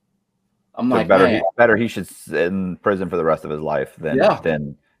mean? I'm So like, better he should sit in prison for the rest of his life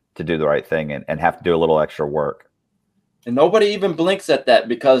than to do the right thing and have to do a little extra work. And nobody even blinks at that,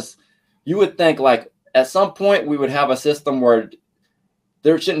 because you would think like at some point we would have a system where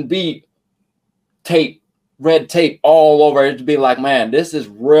there shouldn't be red tape all over. It'd be like, man, this is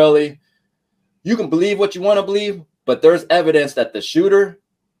really, you can believe what you want to believe, but there's evidence that the shooter,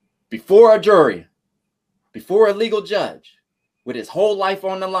 before a jury, before a legal judge, with his whole life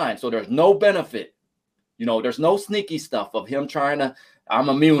on the line, so there's no benefit. There's no sneaky stuff of him trying to, I'm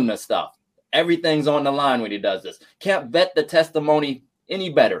immune to stuff. Everything's on the line when he does this. Can't vet the testimony any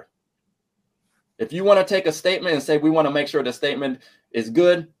better. If you want to take a statement and say, we want to make sure the statement is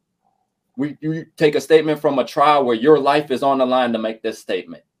good, you take a statement from a trial where your life is on the line to make this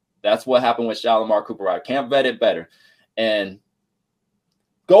statement. That's what happened with Shalimar Cooper. I can't vet it better. And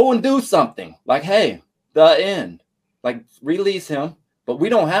go and do something like, hey, the end, like release him. But we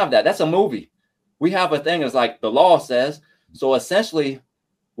don't have that. That's a movie. We have a thing is like the law says. So essentially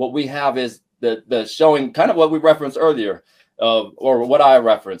what we have is the showing, kind of what we referenced earlier, or what I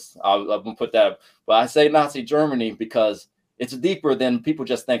referenced. I'll put that up. But I say Nazi Germany because it's deeper than people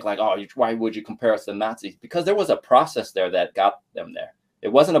just think like, oh, why would you compare us to Nazis? Because there was a process there that got them there.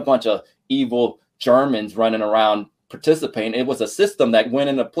 It wasn't a bunch of evil Germans running around participating. It was a system that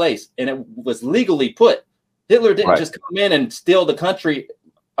went into place, and it was legally put. Hitler didn't just come in and steal the country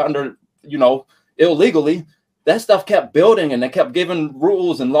under, illegally. That stuff kept building, and they kept giving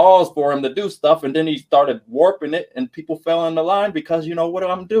rules and laws for him to do stuff. And then he started warping it, and people fell in the line because, what do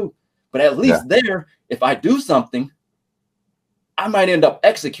I do? But at least there, if I do something, I might end up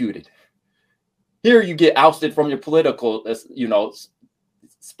executed. Here you get ousted from your political,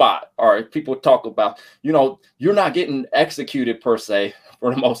 spot. Or people talk about, you're not getting executed per se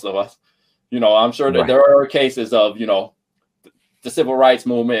for most of us. I'm sure that there are cases of, the civil rights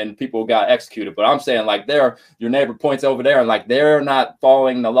movement and people got executed. But I'm saying like your neighbor points over there and like they're not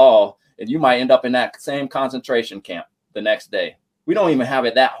following the law, and you might end up in that same concentration camp the next day. We don't even have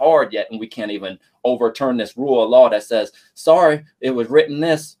it that hard yet, and we can't even overturn this rule of law that says, sorry, it was written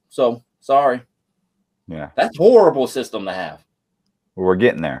this, so sorry. Yeah. That's a horrible system to have. We're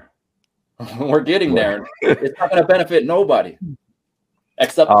getting there. We're getting there. It's not going to benefit nobody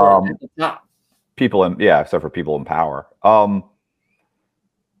except for at the top. Except for people in power.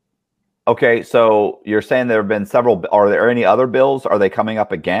 Okay, so you're saying there have been several. Are there any other bills? Are they coming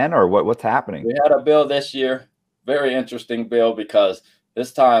up again, or what's happening? We had a bill this year, very interesting bill, because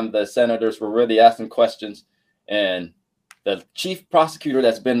this time the senators were really asking questions, and the chief prosecutor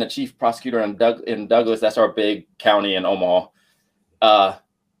that's been the chief prosecutor in Douglas, that's our big county in Omaha,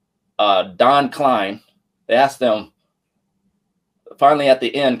 Don Klein, they asked him finally at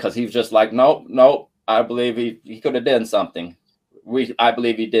the end, because he was just like, nope, I believe he could have done something. I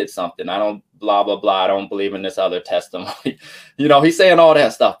believe he did something. I don't blah, blah, blah. I don't believe in this other testimony. He's saying all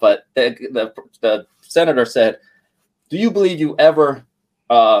that stuff. But the senator said, do you believe you ever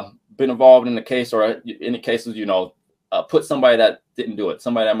been involved in the case or any cases, put somebody that didn't do it,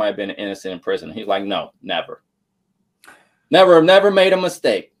 somebody that might have been innocent in prison? He's like, no, never. Never made a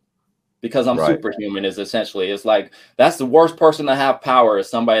mistake, because I'm superhuman is essentially. It's like, that's the worst person to have power, is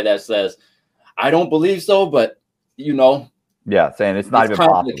somebody that says, I don't believe so, but Yeah, saying it's not even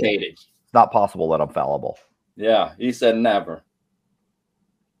complicated. Possible. It's not possible that I'm fallible. Yeah, he said never.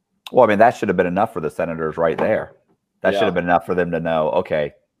 Well, I mean, that should have been enough for the senators right there. That should have been enough for them to know,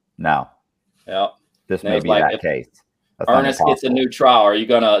 okay, no. Yeah. This may be like, that case. That's Earnest gets a new trial. Are you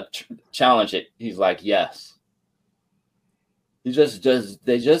going to challenge it? He's like, yes. It's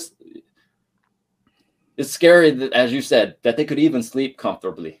scary that, as you said, that they could even sleep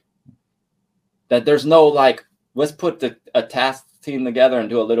comfortably. That there's no like, let's put a task team together and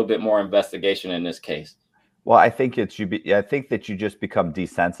do a little bit more investigation in this case. Well, I think that you just become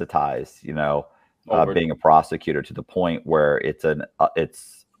desensitized, being a prosecutor, to the point where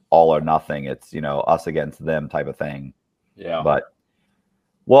it's all or nothing. It's, you know, us against them type of thing. Yeah. But,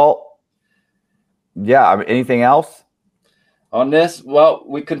 well, yeah. I mean, anything else on this? Well,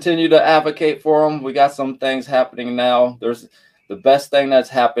 we continue to advocate for them. We got some things happening now. The best thing that's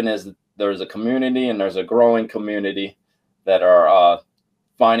happened is there's a community, and there's a growing community that are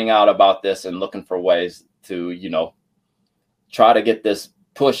finding out about this and looking for ways to, you know, try to get this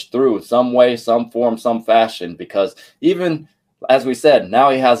pushed through some way, some form, some fashion. Because even as we said, now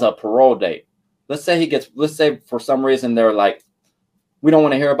he has a parole date. Let's say for some reason they're like, we don't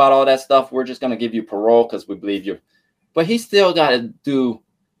want to hear about all that stuff. We're just going to give you parole because we believe you. But he still got to do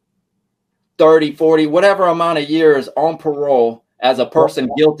 30, 40, whatever amount of years on parole as a person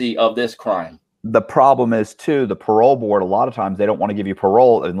guilty of this crime. The problem is, too, the parole board, a lot of times they don't want to give you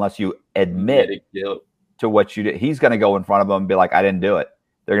parole unless you admit to what you did. He's going to go in front of them and be like, I didn't do it.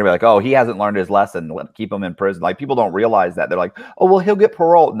 They're going to be like, oh, he hasn't learned his lesson. Keep him in prison. Like, people don't realize that. They're like, oh, well, he'll get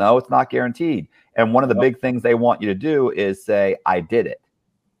parole. No, it's not guaranteed. And one of the big things they want you to do is say, I did it.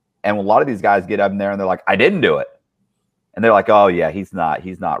 And a lot of these guys get up in there and they're like, I didn't do it. And they're like, oh, yeah, he's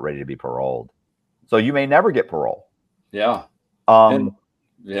not ready to be paroled. So you may never get parole. Yeah. Sorry.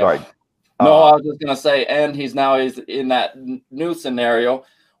 No, I was just going to say, and he's in that new scenario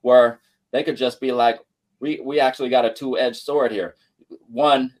where they could just be like, we actually got a two-edged sword here.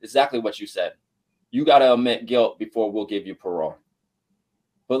 One, exactly what you said. You got to admit guilt before we'll give you parole.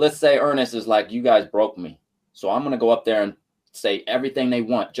 But let's say Earnest is like, you guys broke me. So I'm going to go up there and say everything they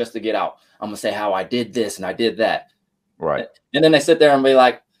want just to get out. I'm going to say how I did this and I did that. Right. And then they sit there and be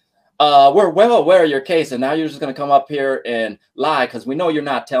like, we're well aware of your case, and now you're just going to come up here and lie because we know you're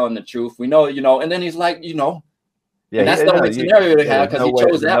not telling the truth. We know, you know. And then he's like, you know, and that's the only scenario they have because he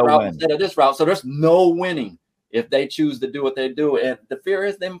chose that route instead of this route. So there's no winning if they choose to do what they do. And the fear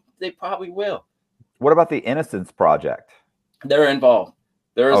is they probably will. What about the Innocence Project? They're involved.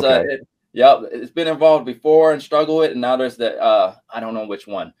 There's it's been involved before and struggled with, and now there's the I don't know which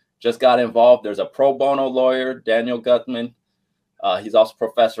one just got involved. There's a pro bono lawyer, Daniel Gutman. He's also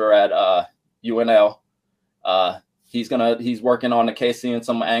professor at UNL. He's working on the case, seeing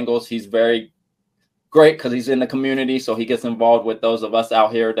some angles. He's very great because he's in the community, so he gets involved with those of us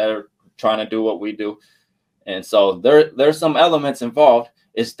out here that are trying to do what we do. And so there's some elements involved.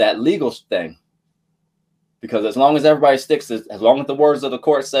 It's that legal thing. Because as long as everybody sticks, as long as the words of the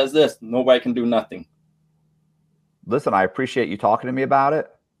court says this, nobody can do nothing. Listen, I appreciate you talking to me about it.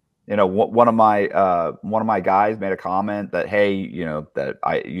 You know, one of my guys made a comment that, hey, you know, that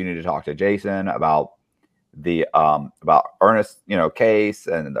you need to talk to Jason about the about Earnest, you know, case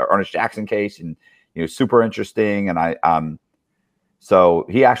and the Earnest Jackson case, and you know, super interesting. And so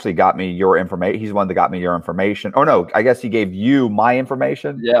he actually got me your information. He's the one that got me your information. Oh no, I guess he gave you my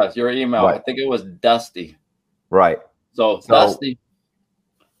information. Yeah, your email. Right. I think it was Dusty. Right. So Dusty.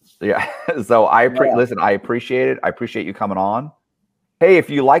 Yeah. So listen, I appreciate it. I appreciate you coming on. Hey,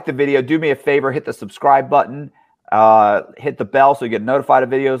 if you like the video, do me a favor, hit the subscribe button, hit the bell so you get notified of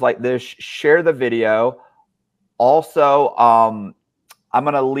videos like this. Share the video. Also, I'm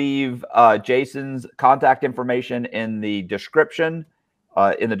going to leave Jason's contact information in the description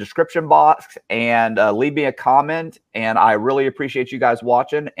box, and leave me a comment. And I really appreciate you guys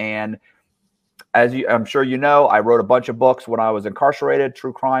watching. And as I'm sure you know, I wrote a bunch of books when I was incarcerated,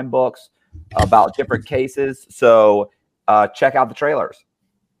 true crime books about different cases. So check out the trailers.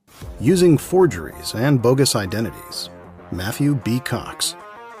 Using forgeries and bogus identities, Matthew B. Cox,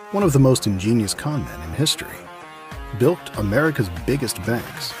 one of the most ingenious con men in history, built America's biggest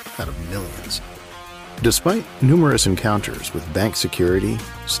banks out of millions. Despite numerous encounters with bank security,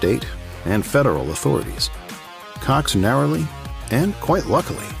 state, and federal authorities, Cox narrowly, and quite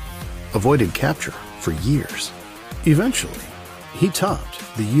luckily, avoided capture for years. Eventually, he topped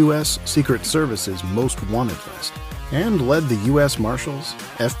the U.S. Secret Service's most wanted list and led the U.S. Marshals,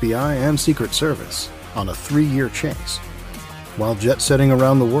 FBI, and Secret Service on a 3-year chase, while jet-setting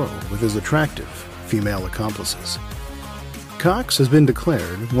around the world with his attractive female accomplices. Cox has been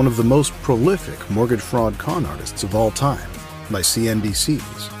declared one of the most prolific mortgage fraud con artists of all time by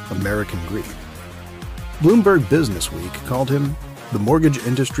CNBC's American Greed. Bloomberg Businessweek called him the mortgage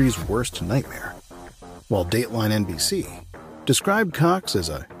industry's worst nightmare, while Dateline NBC described Cox as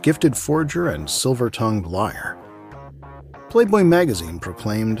a gifted forger and silver-tongued liar. Playboy magazine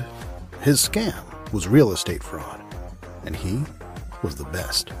proclaimed his scam was real estate fraud, and he was the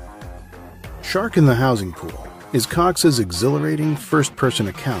best. Shark in the Housing Pool is Cox's exhilarating first-person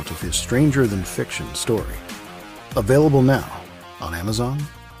account of his stranger-than-fiction story. Available now on Amazon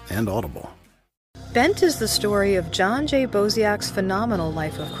and Audible. Bent is the story of John J. Boziak's phenomenal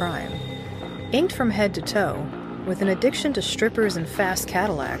life of crime. Inked from head to toe, with an addiction to strippers and fast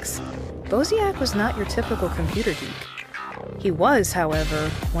Cadillacs, Boziak was not your typical computer geek. He was, however,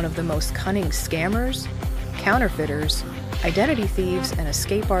 one of the most cunning scammers, counterfeiters, identity thieves, and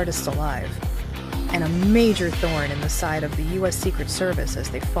escape artists alive, and a major thorn in the side of the U.S. Secret Service as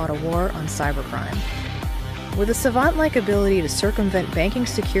they fought a war on cybercrime. With a savant-like ability to circumvent banking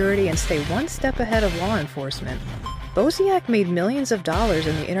security and stay one step ahead of law enforcement, Boziak made millions of dollars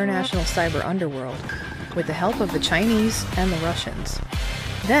in the international cyber underworld, with the help of the Chinese and the Russians.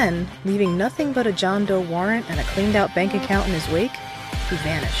 Then, leaving nothing but a John Doe warrant and a cleaned-out bank account in his wake, he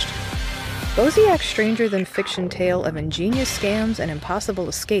vanished. Boziak's stranger-than-fiction tale of ingenious scams and impossible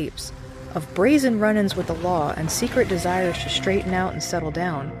escapes, of brazen run-ins with the law and secret desires to straighten out and settle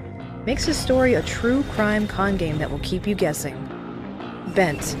down, makes his story a true crime con game that will keep you guessing.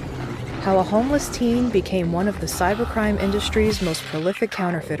 Bent: How a Homeless Teen Became One of the Cybercrime Industry's Most Prolific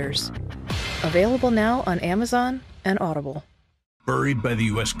Counterfeiters. Available now on Amazon and Audible. Buried by the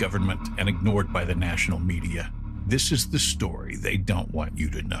U.S. government and ignored by the national media, this is the story they don't want you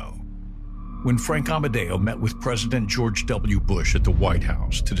to know. When Frank Amadeo met with President George W. Bush at the White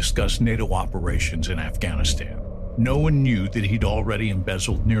House to discuss NATO operations in Afghanistan, no one knew that he'd already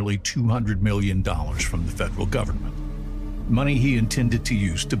embezzled nearly $200 million from the federal government. Money he intended to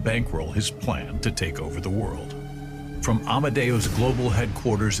use to bankroll his plan to take over the world. From Amadeo's global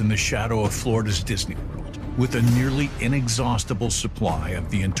headquarters in the shadow of Florida's Disney World, with a nearly inexhaustible supply of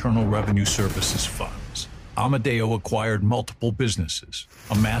the Internal Revenue Service's funds, Amadeo acquired multiple businesses,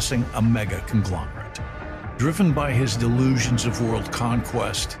 amassing a mega conglomerate. Driven by his delusions of world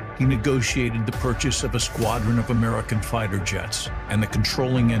conquest, he negotiated the purchase of a squadron of American fighter jets and the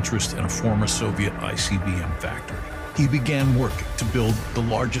controlling interest in a former Soviet ICBM factory. He began working to build the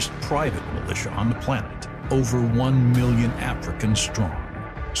largest private militia on the planet, over 1 million Africans strong.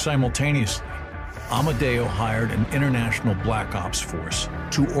 Simultaneously, Amadeo hired an international black ops force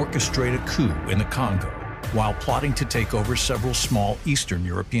to orchestrate a coup in the Congo, while plotting to take over several small Eastern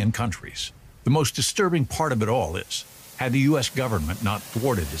European countries. The most disturbing part of it all is, had the U.S. government not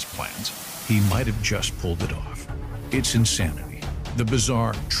thwarted his plans, he might have just pulled it off. It's insanity, the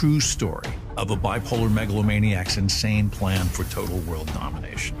bizarre, true story of a bipolar megalomaniac's insane plan for total world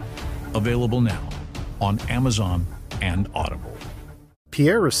domination. Available now on Amazon and Audible.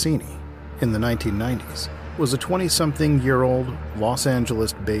 Pierre Rossini, in the 1990s, was a 20-something-year-old Los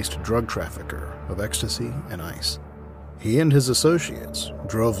Angeles-based drug trafficker of ecstasy and ice. He and his associates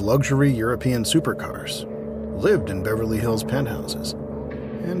drove luxury European supercars, lived in Beverly Hills penthouses,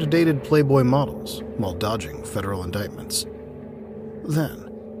 and dated Playboy models while dodging federal indictments. Then,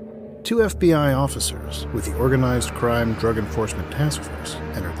 2 FBI officers with the Organized Crime Drug Enforcement Task Force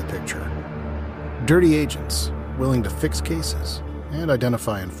entered the picture. Dirty agents willing to fix cases and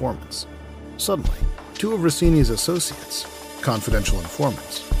identify informants. Suddenly, 2 of Rossini's associates, confidential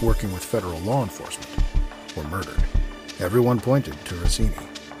informants working with federal law enforcement, were murdered. Everyone pointed to Rossini.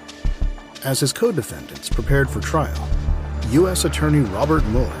 As his co-defendants prepared for trial, U.S. Attorney Robert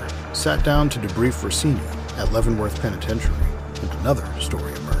Mueller sat down to debrief Rossini at Leavenworth Penitentiary, and another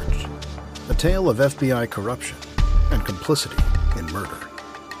story emerged. A tale of FBI corruption and complicity in murder.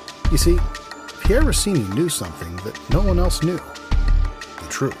 You see, Pierre Rossini knew something that no one else knew. The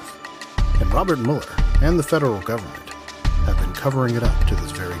truth. And Robert Mueller and the federal government have been covering it up to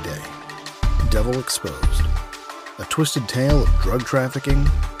this very day. Devil Exposed. A twisted tale of drug trafficking,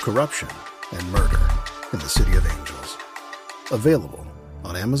 corruption, and murder in the City of Angels. Available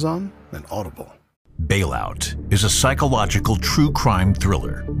on Amazon and Audible. Bailout is a psychological true crime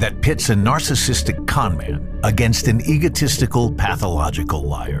thriller that pits a narcissistic conman against an egotistical, pathological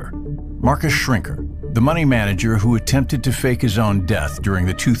liar. Marcus Schrinker, the money manager who attempted to fake his own death during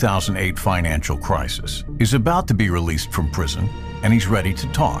the 2008 financial crisis, is about to be released from prison, and he's ready to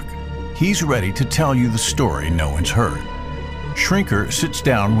talk. He's ready to tell you the story no one's heard. Schrinker sits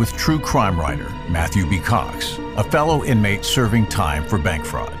down with true crime writer Matthew B. Cox, a fellow inmate serving time for bank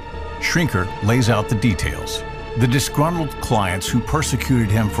fraud. Schrinker lays out the details: the disgruntled clients who persecuted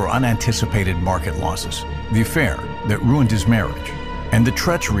him for unanticipated market losses, the affair that ruined his marriage, and the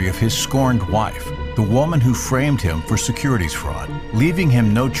treachery of his scorned wife, the woman who framed him for securities fraud, leaving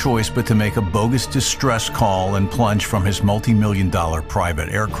him no choice but to make a bogus distress call and plunge from his multi-million-dollar private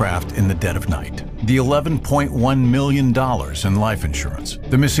aircraft in the dead of night. The $11.1 million in life insurance,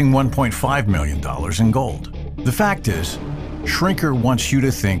 the missing $1.5 million in gold. The fact is, Schrinker wants you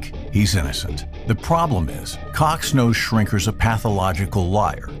to think he's innocent. The problem is, Cox knows Schrinker's a pathological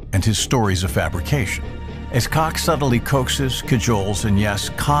liar, and his story's a fabrication. As Cox subtly coaxes, cajoles, and yes,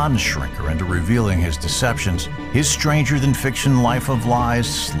 cons Schrinker into revealing his deceptions, his stranger-than-fiction life of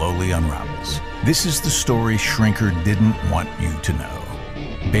lies slowly unravels. This is the story Shrinker didn't want you to know.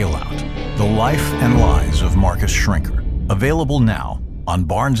 Bailout: The Life and Lies of Marcus Shrinker. Available now on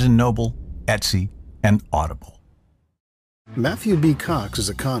Barnes & Noble, Etsy, and Audible. Matthew B. Cox is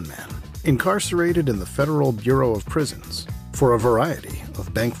a con man, incarcerated in the Federal Bureau of Prisons for a variety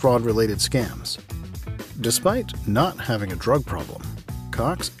of bank fraud-related scams. Despite not having a drug problem,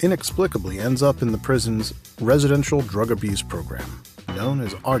 Cox inexplicably ends up in the prison's residential drug abuse program, known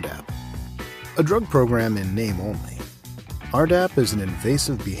as RDAP. A drug program in name only. RDAP is an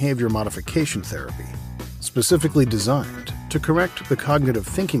invasive behavior modification therapy specifically designed to correct the cognitive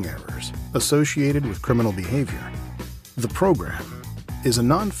thinking errors associated with criminal behavior. The program is a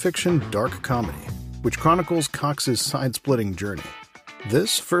non-fiction dark comedy which chronicles Cox's side-splitting journey.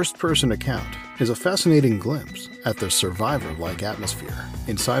 This first-person account is a fascinating glimpse at the survivor-like atmosphere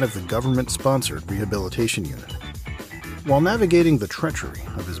inside of the government-sponsored rehabilitation unit. While navigating the treachery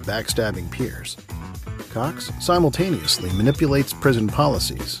of his backstabbing peers, Cox simultaneously manipulates prison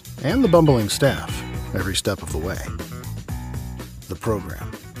policies and the bumbling staff every step of the way. The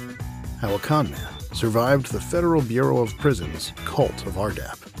program: How a Con Man Survived the Federal Bureau of Prisons' Cult of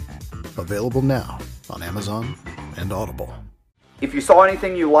RDAP. Available now on Amazon and Audible. If you saw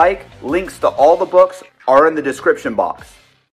anything you like, links to all the books are in the description box.